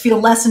groups feel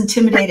less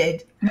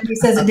intimidated. And he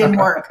says it didn't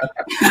work. So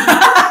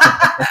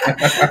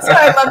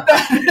I love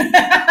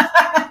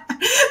that.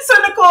 So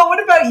Nicole,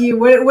 what about you?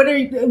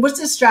 What's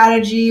the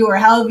strategy, or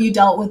how have you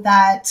dealt with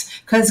that?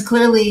 Because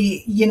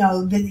clearly,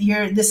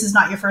 this is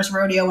not your first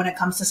rodeo when it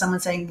comes to someone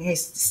saying, "Hey,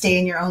 stay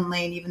in your own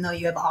lane," even though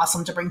you have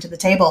awesome to bring to the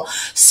table.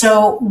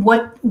 So,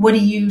 what do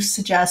you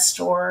suggest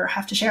or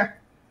have to share?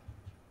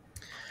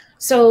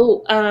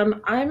 So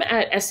I'm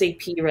at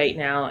SAP right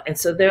now, and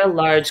so they're a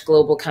large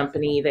global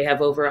company. They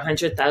have over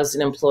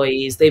 100,000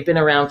 employees. They've been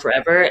around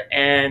forever,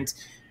 and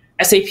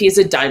SAP is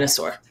a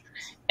dinosaur.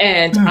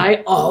 And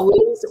I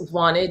always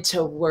wanted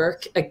to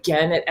work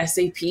again at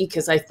SAP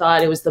because I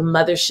thought it was the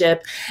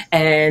mothership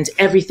and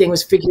everything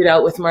was figured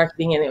out with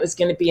marketing and it was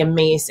going to be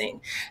amazing.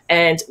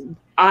 And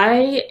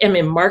I am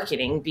in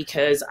marketing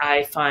because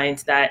I find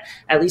that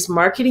at least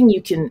marketing,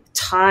 you can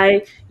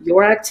tie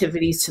your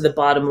activities to the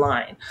bottom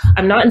line.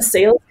 I'm not in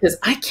sales because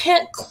I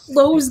can't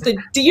close the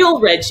deal,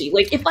 Reggie.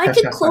 Like if I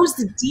could close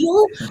the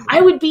deal, I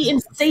would be in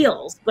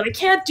sales, but I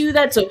can't do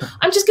that. So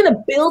I'm just going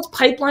to build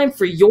pipeline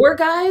for your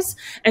guys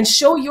and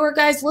show your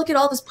guys, look at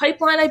all this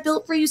pipeline I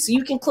built for you so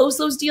you can close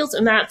those deals.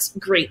 And that's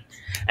great.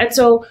 And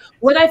so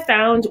what I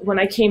found when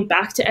I came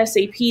back to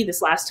SAP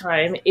this last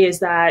time is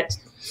that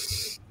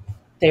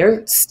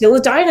they're still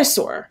a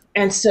dinosaur.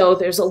 And so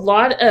there's a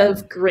lot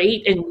of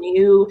great and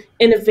new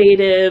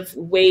innovative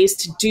ways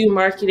to do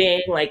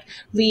marketing, like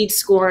lead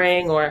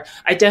scoring or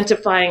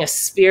identifying a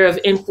sphere of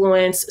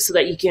influence so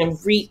that you can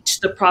reach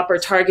the proper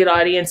target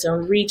audience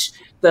and reach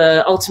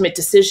the ultimate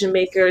decision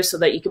makers so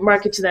that you can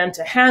market to them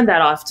to hand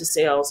that off to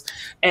sales.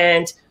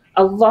 And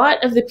a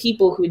lot of the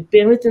people who'd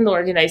been within the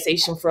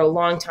organization for a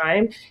long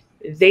time,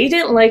 they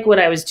didn't like what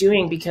I was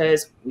doing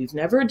because we've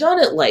never done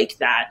it like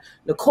that.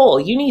 Nicole,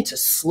 you need to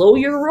slow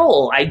your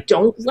roll. I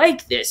don't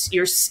like this.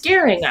 You're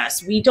scaring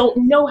us. We don't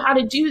know how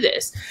to do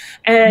this.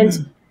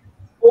 And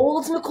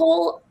old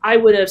Nicole, I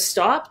would have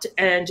stopped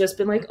and just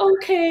been like,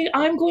 okay,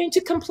 I'm going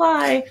to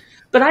comply.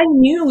 But I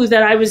knew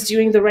that I was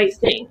doing the right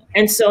thing.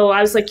 And so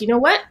I was like, you know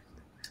what?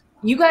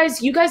 You guys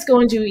go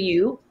and do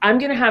you. I'm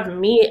going to have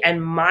me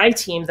and my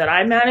team that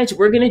I manage.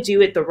 We're going to do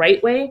it the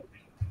right way.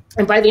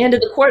 And by the end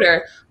of the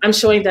quarter, I'm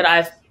showing that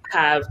I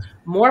have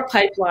more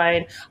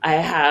pipeline, I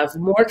have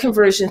more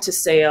conversion to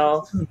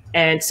sale.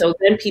 And so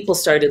then people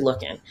started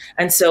looking.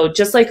 And so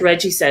just like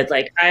Reggie said,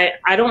 like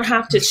I don't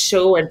have to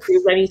show and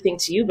prove anything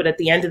to you, but at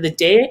the end of the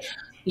day,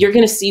 you're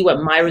going to see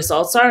what my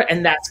results are,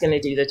 and that's going to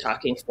do the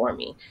talking for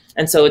me.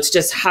 And so it's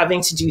just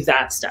having to do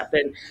that step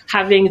and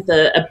having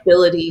the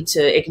ability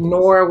to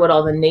ignore what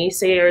all the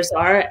naysayers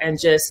are and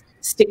just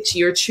stick to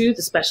your truth,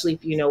 especially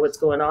if you know what's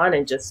going on,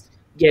 and just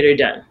get her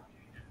done.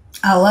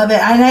 I love it.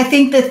 And I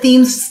think the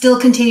themes still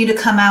continue to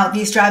come out,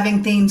 these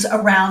driving themes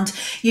around,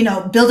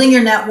 building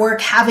your network,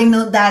 having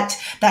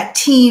that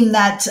team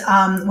that,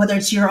 whether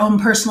it's your own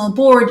personal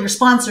board, your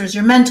sponsors,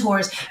 your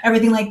mentors,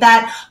 everything like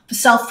that,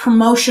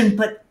 self-promotion.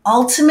 But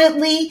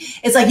ultimately,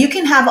 it's like you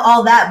can have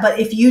all that, but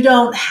if you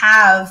don't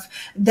have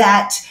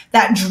that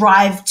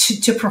drive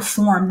to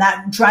perform,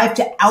 that drive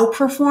to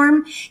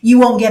outperform, you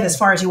won't get as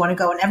far as you want to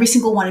go. And every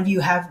single one of you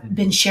have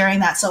been sharing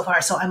that so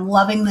far. So I'm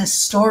loving this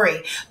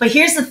story. But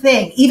here's the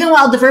thing, even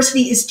while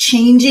diversity is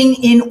changing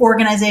in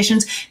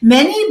organizations,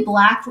 many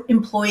Black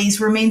employees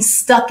remain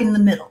stuck in the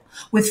middle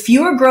with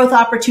fewer growth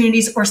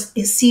opportunities or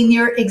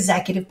senior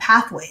executive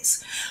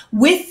pathways.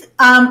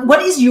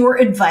 What is your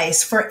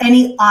advice for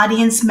any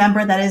audience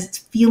member that is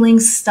feeling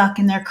stuck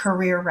in their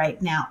career right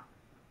now?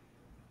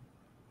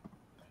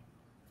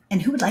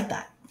 And who would like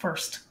that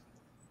first?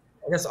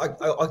 I guess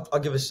I'll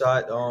give a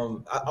shot.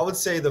 I would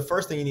say the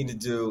first thing you need to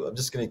do, I'm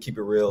just going to keep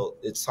it real,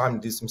 it's time to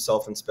do some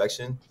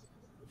self-inspection.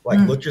 Like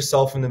look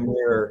yourself in the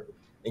mirror,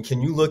 and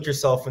can you look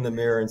yourself in the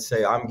mirror and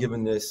say, I'm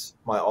giving this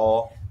my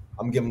all.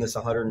 I'm giving this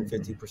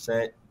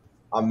 150%.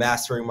 I'm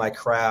mastering my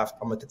craft.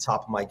 I'm at the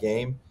top of my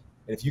game.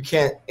 And if you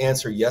can't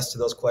answer yes to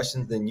those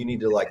questions, then you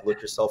need to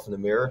look yourself in the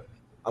mirror.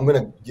 I'm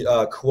going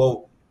to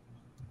quote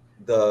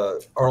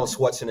the Arnold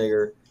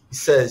Schwarzenegger. He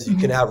says you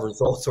can have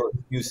results or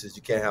excuses.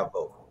 You can't have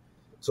both.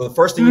 So the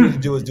first thing you need to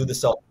do is do the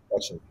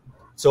self-reflection.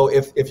 So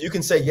if you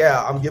can say,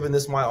 yeah, I'm giving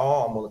this my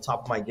all, I'm on the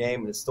top of my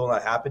game, and it's still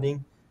not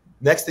happening.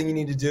 Next thing you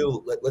need to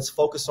do, let's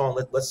focus on,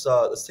 let's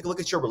take a look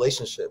at your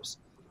relationships.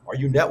 Are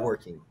you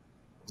networking?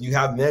 Do you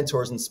have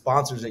mentors and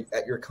sponsors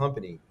at your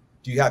company?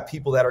 Do you have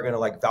people that are going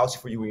to vouch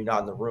for you when you're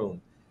not in the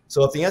room?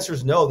 So if the answer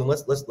is no, then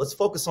let's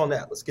focus on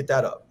that. Let's get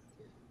that up.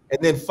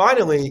 And then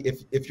finally,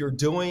 if you're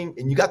doing,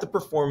 and you got the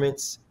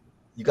performance,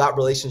 you got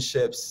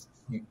relationships,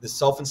 the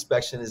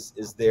self-inspection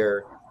is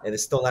there, and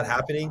it's still not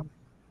happening,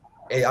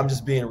 hey, I'm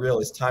just being real.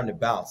 It's time to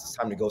bounce. It's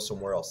time to go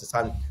somewhere else. It's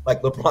time,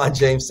 like LeBron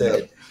James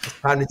said, it's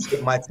time to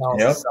take my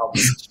talents to South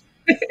Beach.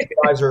 You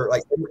guys are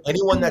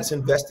anyone that's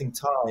investing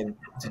time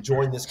to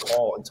join this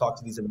call and talk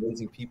to these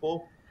amazing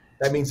people.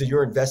 that means that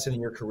you're invested in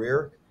your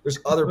career. There's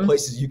other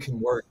places you can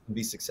work and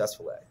be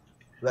successful at.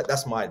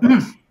 That's my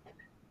advice.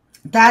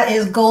 That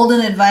is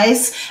golden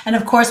advice. And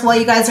of course, while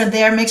you guys are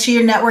there, make sure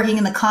you're networking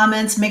in the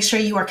comments. Make sure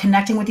you are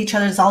connecting with each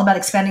other. It's all about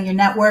expanding your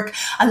network.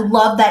 I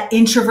love that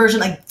introversion,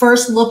 like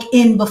first look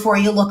in before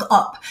you look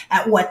up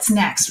at what's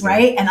next,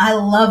 right? And I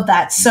love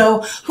that.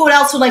 So who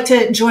else would like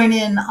to join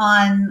in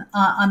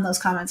on those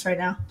comments right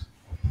now?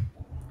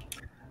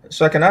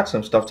 So I can add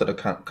some stuff to the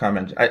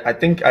comment. I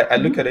think I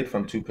look at it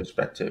from two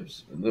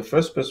perspectives. The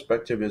first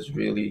perspective is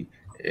really,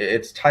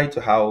 it's tied to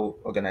how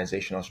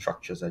organizational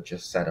structures are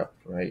just set up,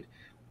 right?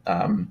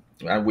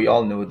 And we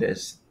all know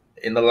this.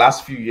 In the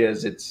last few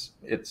years, it's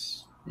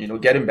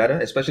getting better,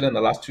 especially in the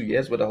last 2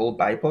 years with the whole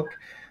BIPOC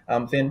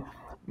thing.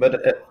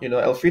 But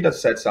Elfrida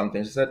said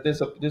something. She said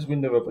this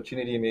window of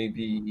opportunity may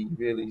be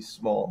really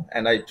small,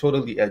 and I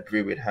totally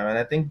agree with her. And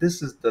I think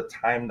this is the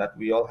time that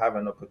we all have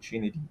an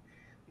opportunity,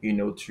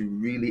 to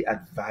really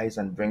advise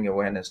and bring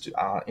awareness to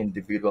our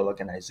individual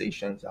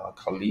organizations, our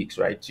colleagues,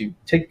 right? To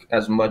take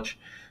as much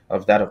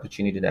of that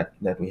opportunity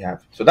that we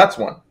have. So that's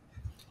one.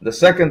 The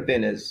second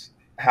thing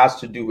has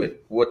to do with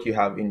what you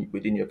have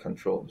within your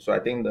control. So I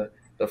think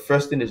the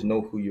first thing is know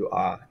who you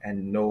are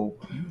and know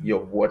your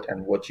what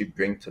and what you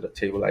bring to the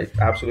table. I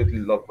absolutely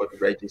love what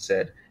Reggie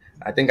said.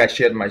 I think I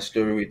shared my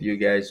story with you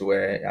guys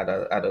where at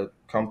a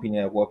company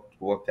I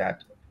worked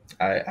at,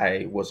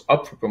 I was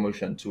up for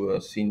promotion to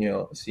a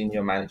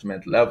senior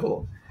management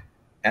level,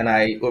 and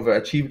I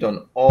overachieved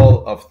on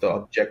all of the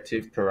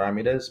objective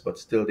parameters, but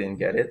still didn't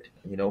get it,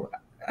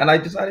 and I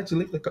decided to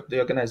leave the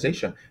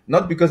organization,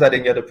 not because I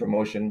didn't get a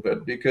promotion,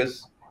 but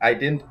because I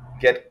didn't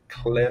get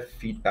clear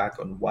feedback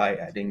on why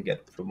I didn't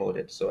get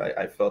promoted. So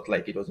I felt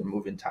like it was a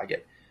moving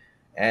target.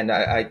 And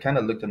I kind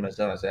of looked at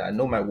myself and said, I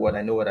know my what,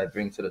 I know what I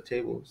bring to the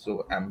table.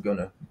 So I'm going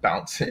to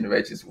bounce in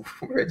Reggie's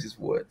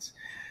words.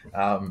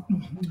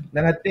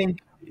 Then I think,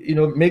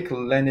 make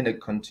learning a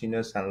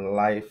continuous and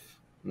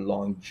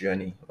lifelong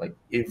journey, like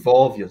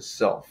evolve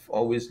yourself,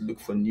 always look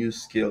for new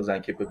skills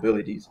and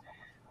capabilities.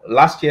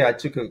 Last year, I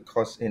took a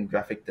course in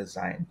graphic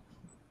design.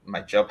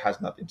 My job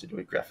has nothing to do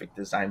with graphic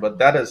design, but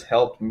that has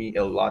helped me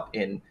a lot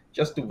in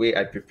just the way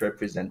I prepare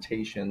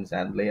presentations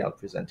and lay out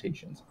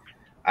presentations.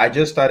 I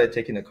just started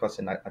taking a course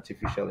in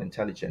artificial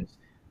intelligence.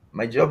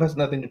 My job has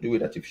nothing to do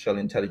with artificial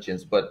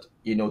intelligence, but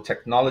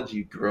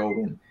technology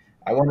growing.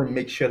 I want to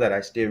make sure that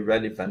I stay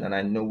relevant and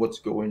I know what's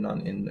going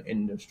on in the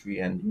industry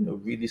and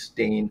really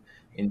staying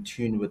in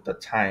tune with the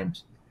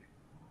times.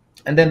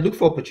 And then look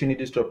for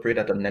opportunities to operate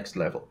at the next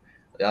level.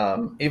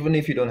 Even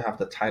if you don't have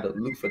the title,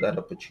 look for that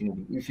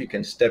opportunity. If you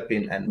can step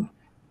in and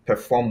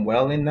perform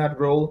well in that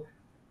role,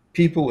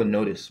 people will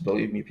notice.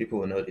 Believe me, people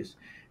will notice.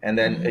 And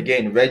then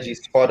again,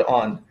 Reggie's spot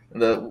on.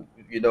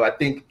 I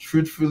think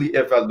truthfully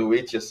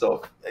evaluate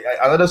yourself.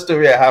 Another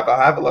story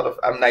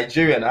I'm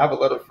Nigerian. I have a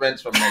lot of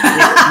friends from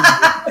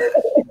Nigeria.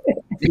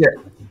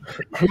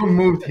 Who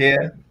moved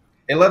here.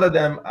 A lot of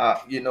them,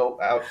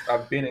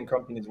 I've been in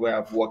companies where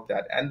I've worked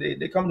at, and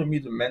they come to me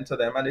to mentor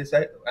them, and they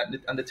say,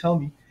 and they tell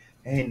me,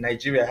 hey, in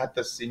Nigeria, I had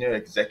the senior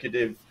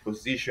executive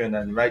position,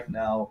 and right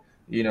now,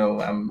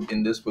 I'm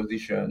in this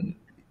position,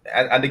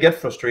 and they get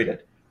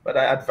frustrated. But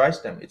I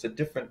advise them, it's a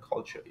different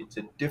culture. It's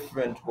a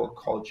different work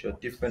culture,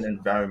 different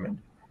environment.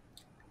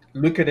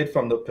 Look at it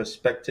from the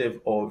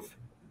perspective of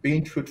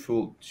being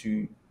truthful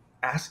to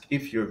ask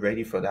if you're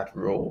ready for that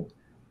role,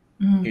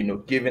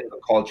 given the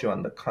culture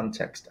and the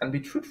context, and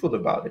be truthful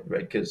about it,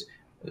 right? Because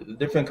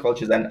different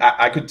cultures, and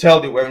I could tell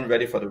they weren't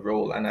ready for the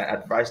role, and I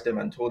advised them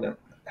and told them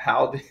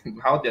how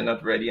they're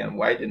not ready and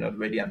why they're not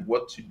ready and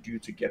what to do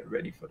to get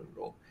ready for the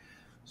role.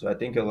 So I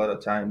think a lot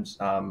of times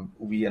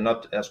we are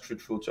not as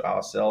truthful to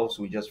ourselves.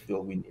 We just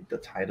feel we need the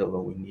title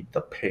or we need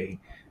the pay,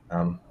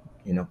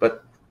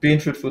 but being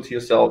truthful to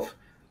yourself,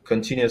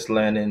 continuous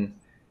learning,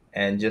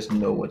 and just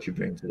know what you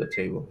bring to the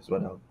table is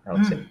what I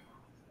would say.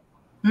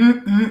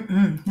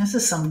 This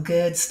is some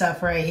good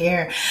stuff right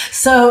here.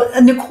 So,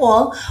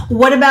 Nicole,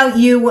 what about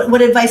you?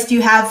 What advice do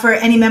you have for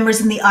any members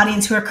in the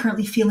audience who are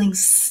currently feeling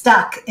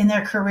stuck in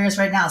their careers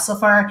right now? So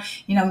far,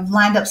 we've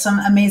lined up some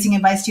amazing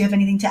advice. Do you have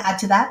anything to add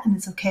to that? And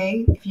it's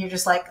okay if you're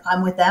just like,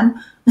 I'm with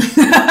them.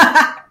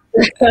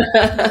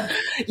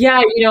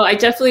 Yeah, I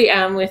definitely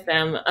am with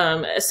them.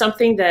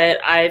 Something that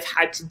I've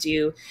had to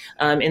do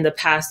in the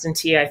past, and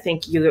Tia, I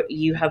think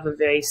you have a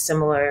very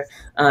similar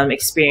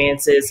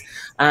experiences.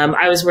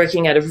 I was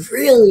working at a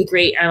really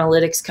great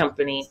analytics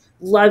company,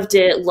 loved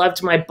it,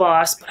 loved my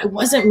boss, but I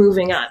wasn't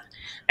moving up.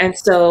 And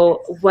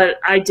so what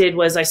I did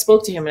was I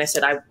spoke to him and I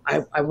said,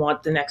 I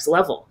want the next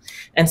level.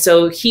 And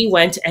so he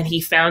went and he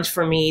found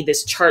for me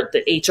this chart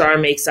that HR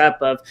makes up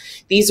of,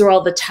 these are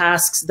all the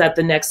tasks that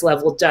the next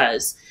level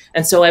does.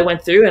 And so I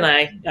went through and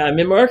I'm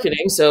in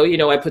marketing. So,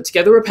 I put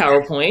together a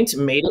PowerPoint,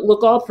 made it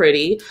look all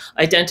pretty,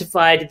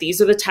 identified these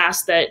are the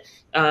tasks that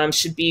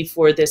should be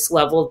for this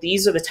level.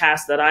 These are the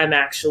tasks that I'm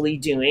actually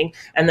doing.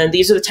 And then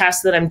these are the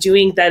tasks that I'm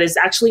doing that is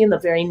actually in the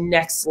very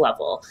next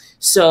level.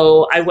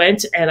 So I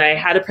went and I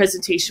had a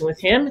presentation with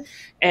him,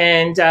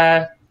 and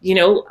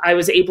I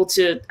was able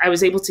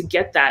to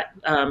get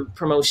that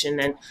promotion.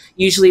 And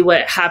usually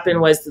what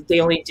happened was that they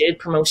only did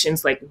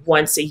promotions like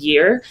once a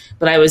year,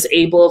 but I was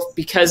able,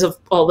 because of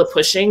all the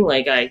pushing,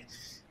 like I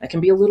can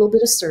be a little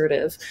bit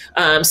assertive.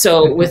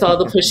 So with all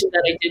the pushing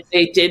that I did,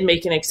 they did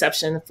make an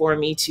exception for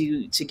me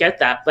to get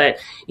that. But,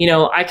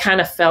 I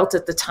kind of felt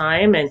at the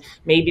time, and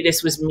maybe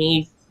this was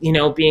me,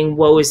 being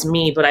woe is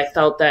me, but I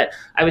felt that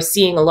I was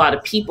seeing a lot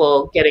of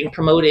people getting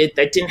promoted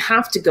that didn't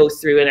have to go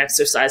through an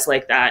exercise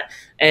like that.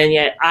 And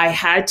yet I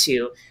had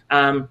to.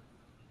 And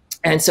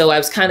so I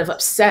was kind of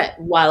upset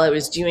while I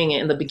was doing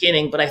it in the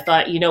beginning, but I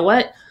thought, you know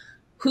what?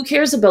 Who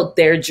cares about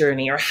their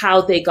journey or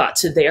how they got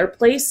to their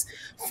place?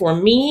 For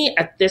me,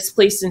 at this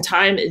place in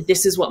time,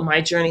 this is what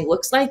my journey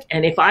looks like.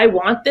 And if I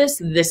want this,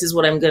 this is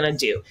what I'm going to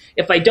do.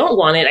 If I don't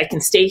want it, I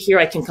can stay here.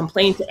 I can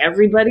complain to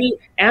everybody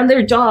and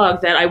their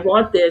dog that I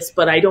want this,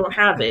 but I don't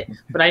have it.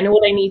 But I know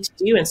what I need to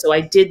do. And so I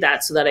did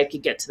that so that I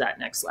could get to that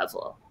next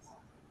level.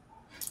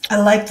 I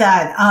like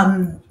that.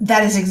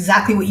 That is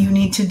exactly what you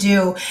need to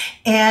do.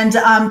 And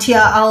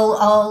Tia,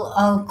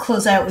 I'll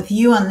close out with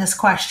you on this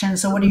question.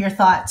 So what are your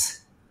thoughts?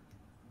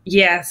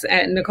 Yes,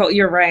 Nicole,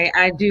 you're right.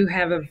 I do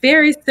have a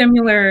very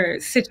similar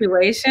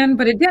situation,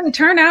 but it didn't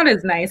turn out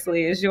as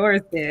nicely as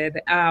yours did.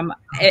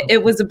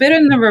 It was a bit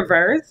in the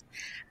reverse.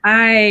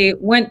 I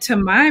went to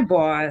my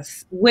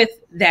boss with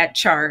that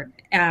chart.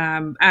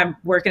 I'm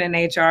working in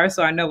HR,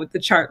 so I know what the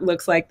chart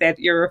looks like that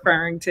you're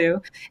referring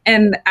to.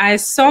 And I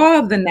saw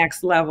the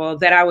next level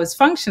that I was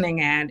functioning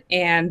at,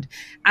 and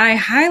I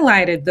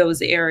highlighted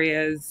those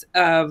areas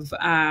of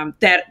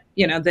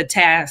the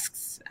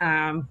tasks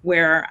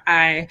where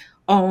I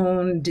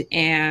owned,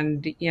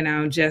 and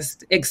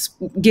just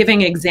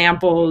giving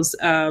examples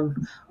of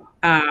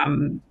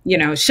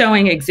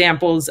showing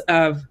examples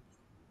of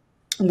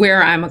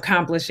where I'm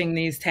accomplishing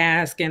these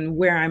tasks and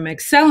where I'm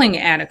excelling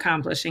at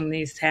accomplishing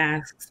these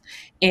tasks.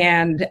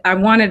 And I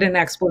wanted an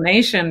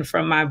explanation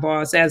from my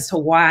boss as to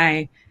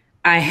why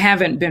I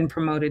haven't been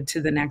promoted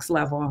to the next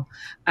level.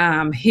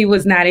 He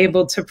was not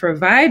able to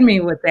provide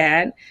me with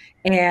that,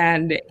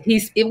 and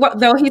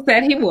though he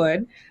said he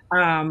would.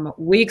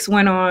 Weeks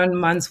went on,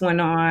 months went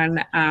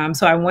on.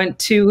 So I went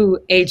to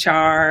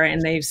HR,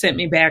 and they sent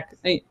me back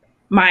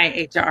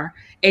my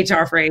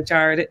HR for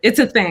HR. It's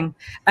a thing.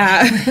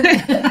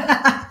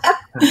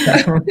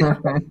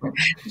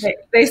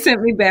 They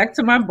sent me back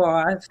to my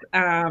boss.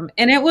 And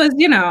it was,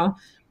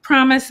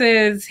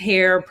 promises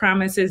here,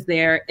 promises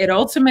there. It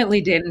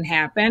ultimately didn't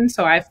happen.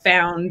 So I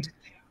found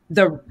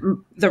the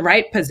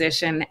right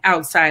position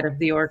outside of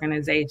the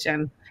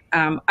organization.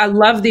 I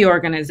love the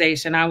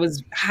organization. I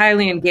was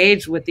highly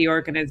engaged with the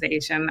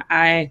organization.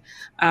 I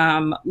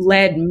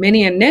led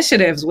many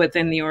initiatives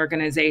within the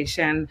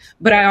organization,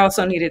 but I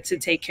also needed to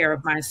take care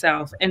of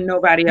myself, and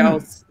nobody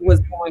else was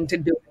going to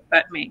do it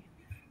but me.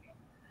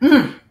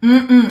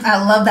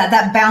 I love that.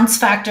 That bounce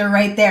factor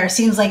right there.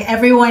 Seems like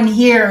everyone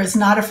here is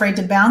not afraid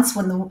to bounce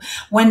when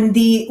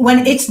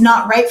it's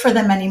not right for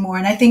them anymore.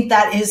 And I think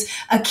that is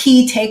a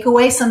key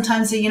takeaway.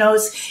 Sometimes,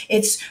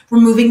 it's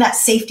removing that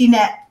safety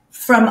net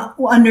from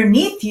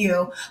underneath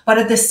you, but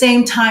at the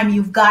same time,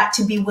 you've got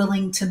to be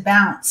willing to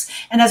bounce.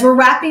 And as we're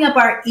wrapping up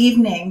our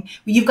evening,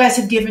 you guys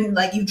have given,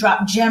 you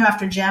dropped gem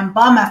after gem,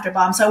 bomb after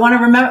bomb. So I want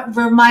to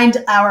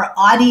remind our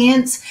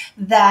audience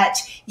that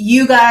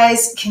you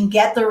guys can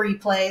get the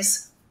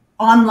replays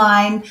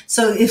online.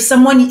 So if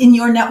someone in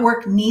your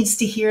network needs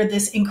to hear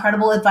this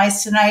incredible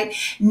advice tonight,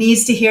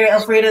 needs to hear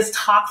Elfrida's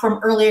talk from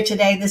earlier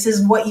today, this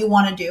is what you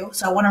want to do.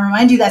 So I want to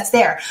remind you that's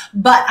there.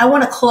 But I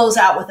want to close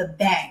out with a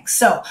bang.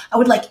 So I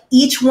would like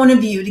each one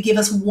of you to give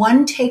us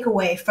one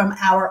takeaway from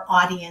our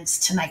audience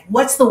tonight.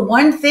 What's the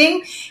one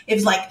thing?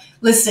 It's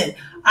listen,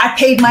 I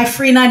paid my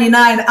free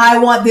 $99. I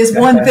want this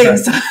one thing.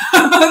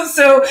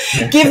 So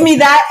give me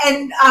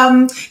that.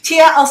 And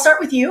Tia, I'll start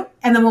with you,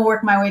 and then we'll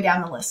work my way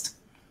down the list.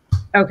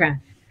 Okay.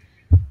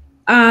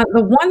 The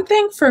one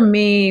thing for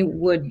me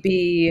would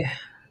be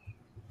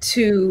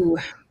to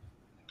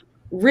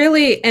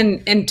really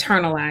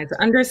internalize,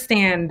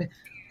 understand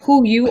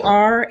who you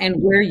are and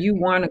where you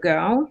want to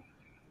go,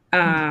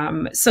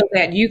 so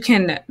that you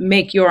can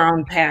make your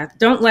own path.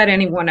 Don't let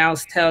anyone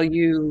else tell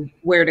you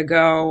where to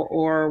go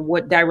or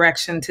what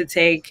direction to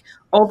take.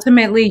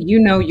 Ultimately, you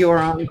know your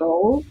own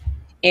goals,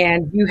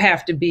 and you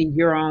have to be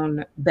your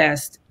own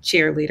best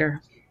cheerleader.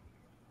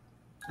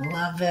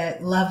 Love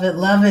it, love it,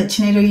 love it.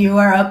 Chinito, you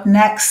are up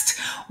next.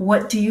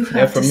 What do you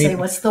have to say?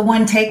 What's the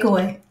one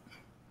takeaway?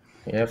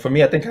 Yeah, for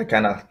me, I think I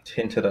kind of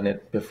hinted on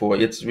it before.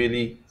 It's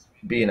really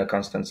be in a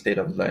constant state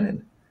of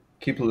learning.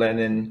 Keep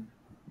learning,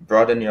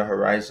 broaden your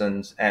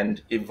horizons,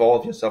 and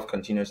evolve yourself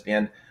continuously.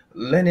 And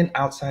learning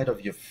outside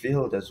of your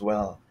field as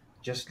well.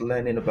 Just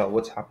learning about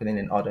what's happening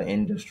in other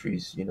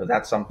industries.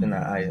 That's something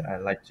that I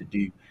like to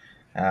do.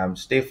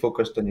 Stay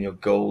focused on your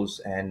goals,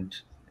 and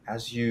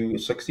as you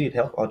succeed,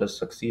 help others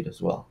succeed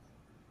as well.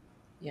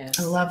 Yes.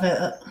 I love it.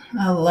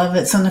 I love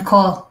it. So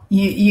Nicole,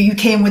 you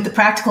came with the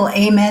practical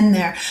amen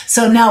there.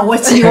 So now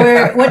what's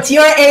your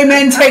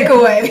amen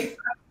takeaway?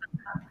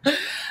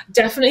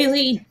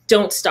 Definitely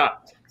don't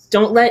stop.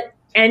 Don't let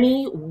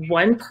any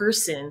one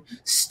person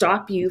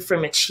stop you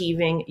from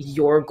achieving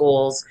your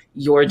goals,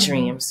 your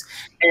dreams.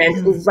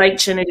 And like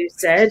Chinadu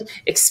said,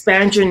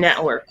 expand your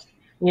network.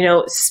 You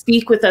know,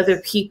 speak with other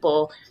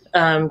people,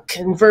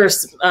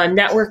 converse,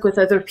 network with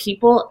other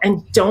people,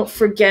 and don't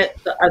forget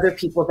the other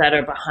people that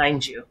are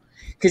behind you,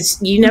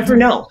 because you never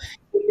know.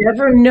 You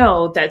never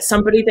know that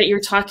somebody that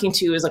you're talking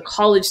to is a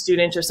college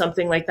student or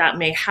something like that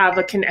may have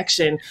a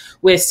connection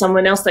with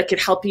someone else that could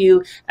help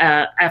you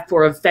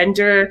for a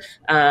vendor,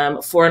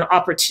 for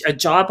a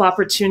job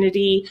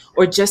opportunity,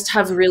 or just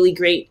have really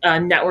great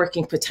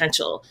networking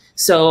potential.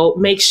 So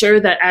make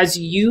sure that as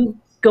you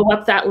go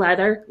up that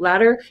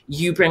ladder,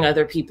 you bring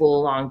other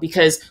people along,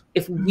 because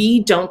if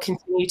we don't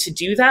continue to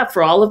do that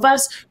for all of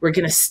us, we're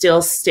going to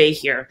still stay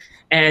here.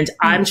 And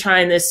I'm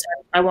trying this.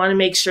 I want to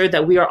make sure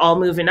that we are all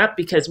moving up,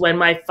 because when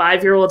my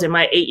 5-year-old and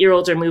my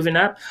 8-year-old are moving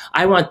up,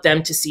 I want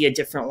them to see a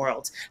different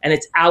world. And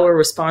it's our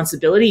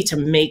responsibility to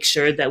make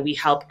sure that we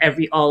help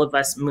all of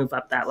us move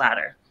up that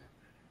ladder.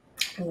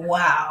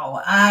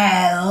 Wow,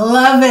 I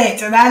love it.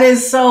 That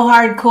is so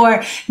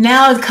hardcore.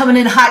 Now it's coming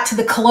in hot to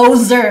the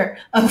closer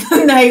of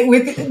the night.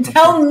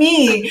 Tell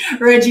me,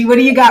 Reggie, what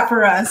do you got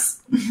for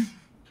us?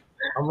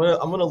 I'm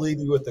gonna leave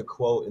you with a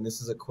quote, and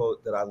this is a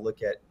quote that I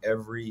look at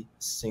every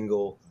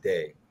single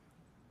day.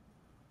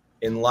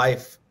 In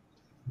life,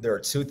 there are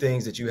two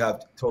things that you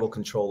have total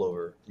control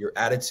over: your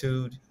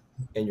attitude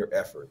and your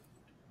effort.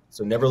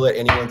 So never let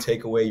anyone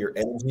take away your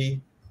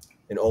energy,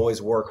 and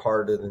always work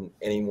harder than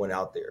anyone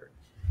out there.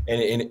 And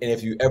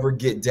if you ever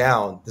get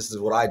down, this is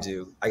what I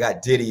do. I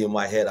got Diddy in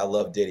my head. I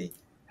love Diddy.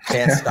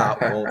 Can't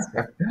stop, won't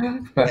stop.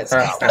 Can't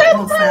stop,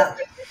 won't stop.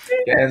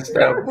 Can't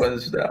stop,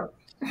 won't stop.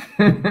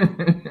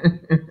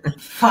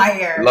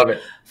 Fire. Love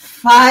it.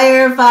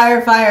 Fire,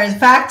 fire, fire. In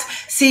fact,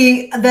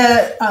 see on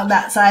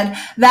that side,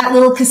 that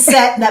little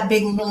cassette, that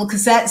big little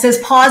cassette says,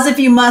 pause if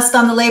you must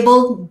on the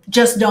label,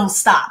 just don't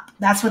stop.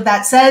 That's what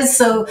that says.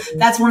 So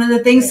that's one of the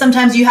things.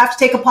 Sometimes you have to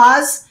take a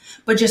pause,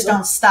 but just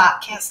don't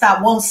stop. Can't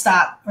stop, won't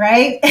stop,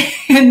 right?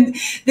 And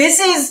this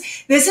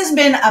has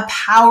been a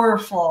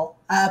powerful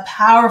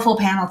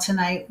panel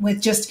tonight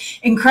with just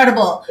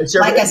incredible,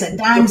 like I said,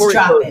 dimes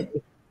dropping.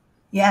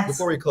 Yes.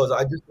 Before we close,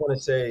 I just want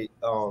to say,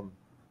 and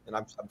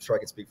I'm sure I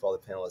can speak for all the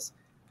panelists,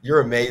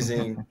 you're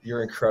amazing.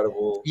 You're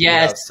incredible.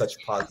 Yes. You have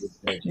such positive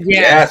energy.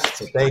 Yes.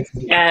 So thank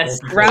you. Yes.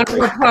 Thank you. Round of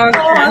applause.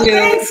 Oh,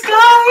 thanks,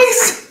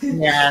 guys.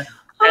 Yeah.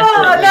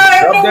 Oh, no, I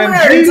have no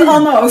words,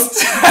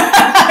 almost.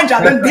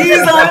 Dropping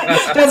D's on it.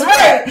 That's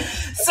right.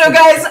 So,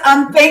 guys,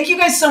 thank you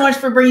guys so much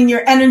for bringing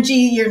your energy,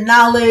 your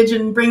knowledge,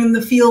 and bringing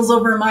the feels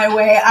over my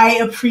way. I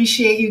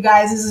appreciate you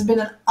guys. This has been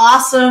an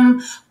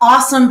awesome,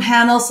 awesome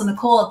panel. So,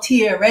 Nicole,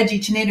 Tia, Reggie,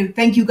 Chinadu,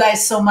 thank you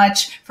guys so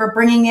much for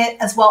bringing it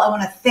as well. I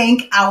want to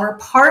thank our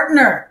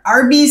partner,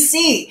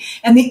 RBC,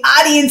 and the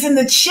audience in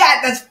the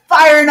chat that's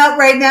firing up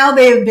right now.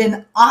 They have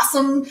been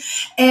awesome.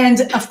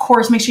 And of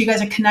course, make sure you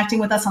guys are connecting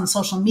with us on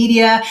social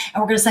media.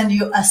 And we're going to send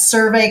you a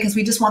survey, because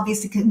we just want these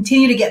to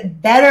continue to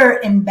get better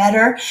and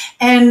better.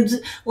 And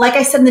like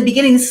I said in the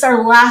beginning, this is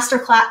our last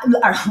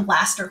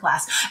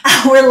masterclass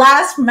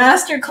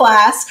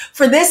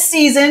for this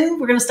season.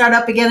 We're going to start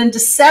up again in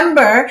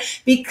December,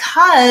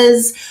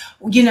 because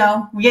you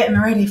know, we're getting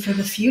ready for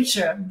the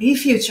future. Be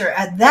future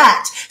at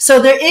that.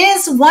 So there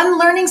is one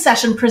learning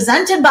session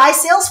presented by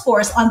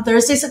Salesforce on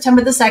Thursday,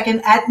 September the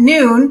 2nd at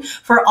noon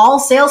for all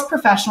sales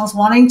professionals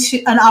wanting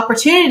an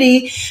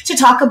opportunity to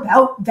talk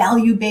about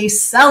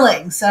value-based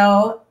selling.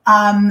 So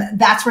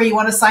that's where you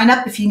want to sign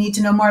up. If you need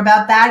to know more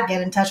about that,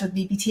 get in touch with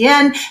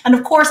BPTN. And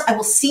of course, I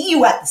will see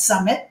you at the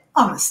summit.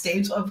 On the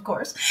stage, of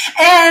course.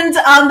 And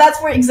that's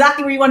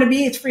exactly where you want to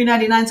be. It's free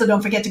 99, so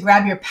don't forget to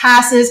grab your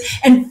passes.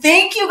 And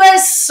thank you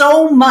guys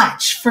so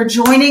much for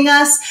joining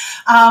us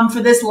for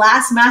this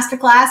last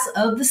masterclass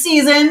of the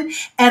season.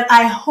 And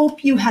I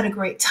hope you had a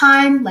great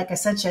time. Like I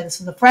said, share this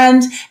with a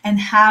friend and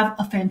have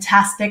a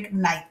fantastic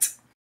night.